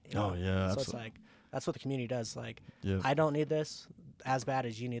needs it. You know? Oh yeah. So it's like that's what the community does. Like yep. I don't need this as bad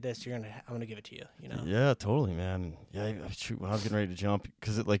as you need this. I'm gonna give it to you. You know. Yeah, totally, man. Yeah, shoot. When I was getting ready to jump,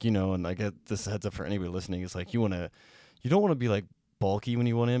 because and I get this heads up for anybody listening. It's like you don't want to be like bulky when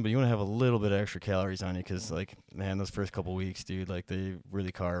you want in, but you want to have a little bit of extra calories on you because, like, man, those first couple weeks, dude, like, they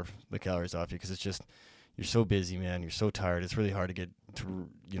really carve the calories off you because it's just, you're so busy, man. You're so tired. It's really hard to get to,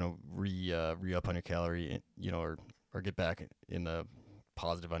 re-up on your calorie, or get back in the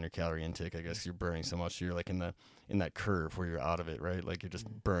positive on your calorie intake, I guess, 'cause you're burning so much. So you're, like, in that curve where you're out of it, right? Like, you're just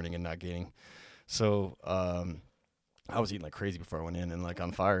burning and not gaining. So, I was eating like crazy before I went in, and like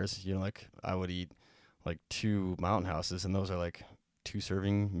on fires, like I would eat like 2 Mountain Houses, and those are like 2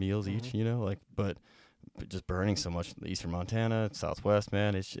 serving meals each, but just burning so much. Eastern Montana, Southwest,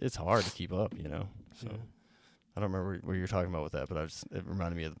 man, it's hard to keep up, So I don't remember what you were talking about with that, but it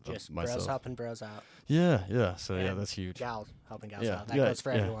reminded me of just myself. Bros helping bros out. Yeah. So yeah, that's huge. Gals helping gals out. That goes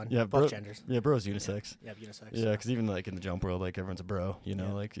for everyone. Yeah, both genders. Yeah, bros unisex. Yeah, unisex. Yeah, because even like in the jump world, like everyone's a bro,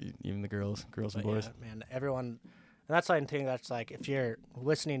 like even the girls and boys. Yeah, man, everyone. And that's like the thing that's like, if you're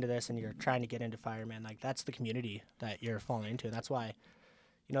listening to this and you're trying to get into fireman, like that's the community that you're falling into. And that's why,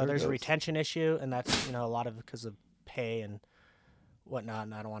 there's a retention issue, and that's, a lot of because of pay and whatnot.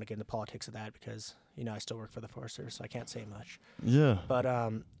 And I don't want to get into politics of that because, I still work for the Forest Service, so I can't say much. Yeah. But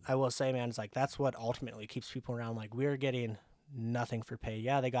I will say, man, it's like that's what ultimately keeps people around. Like, we're getting nothing for pay.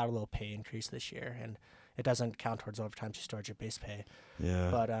 Yeah, they got a little pay increase this year, and it doesn't count towards overtime, just towards your base pay.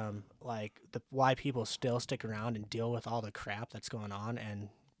 Yeah. But why people still stick around and deal with all the crap that's going on and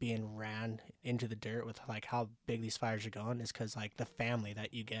being ran into the dirt with like how big these fires are going is because like the family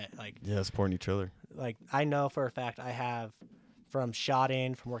that you get, like, supporting each other. Like, I know for a fact I have from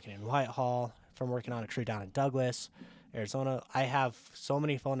shotting, from working in Whitehall, from working on a crew down in Douglas, Arizona. I have so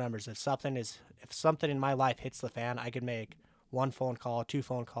many phone numbers. If something in my life hits the fan, I could make 1 phone call, 2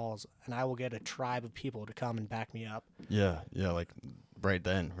 phone calls, and I will get a tribe of people to come and back me up. Yeah, like right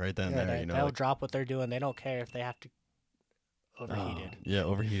then, they'll drop what they're doing. They don't care if they have to overheated.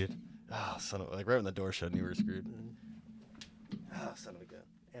 Overheated. Like right when the door shut, and you were screwed. Son of a gun.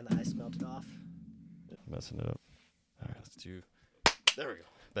 And the ice melted off. Messing it up. All right, let's do. There we go.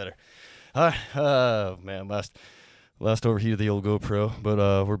 Better. All right. Oh man, last overheat of the old GoPro,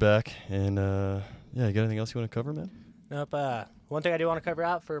 but we're back, and you got anything else you want to cover, man? Nope. One thing I do want to cover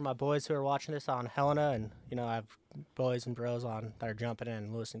out for my boys who are watching this on Helena, and I have boys and bros on that are jumping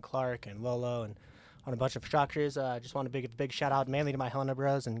in, Lewis and Clark and Lolo, and on a bunch of truck crews. Just want to give a big shout out mainly to my Helena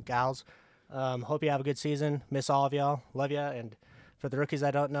bros and gals. Hope you have a good season. Miss all of y'all. Love ya. And for the rookies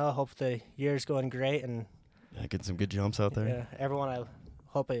I don't know, hope the year's going great and getting some good jumps out there. Yeah, everyone, I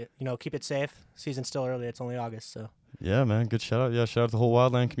hope it, keep it safe. Season's still early. It's only August, so. Yeah, man. Good shout out. Yeah, shout out to the whole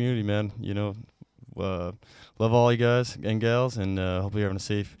wildland community, man. Love all you guys and gals, and hopefully you're having a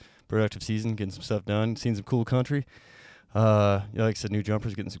safe, productive season, getting some stuff done, seeing some cool country. Like I said, new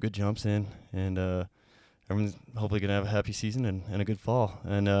jumpers, getting some good jumps in, and everyone's hopefully going to have a happy season and a good fall.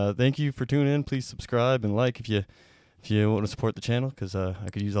 And thank you for tuning in. Please subscribe and like if you want to support the channel, because I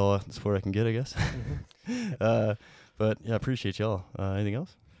could use all the support I can get, I guess. But yeah, I appreciate y'all. Anything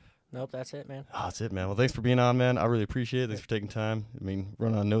else? Nope, that's it, man. Oh, that's it, man. Well, thanks for being on, man. I really appreciate it. Thanks for taking time. I mean,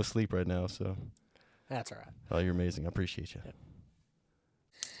 running on no sleep right now, so. That's all right. Oh, you're amazing. I appreciate you. Yep.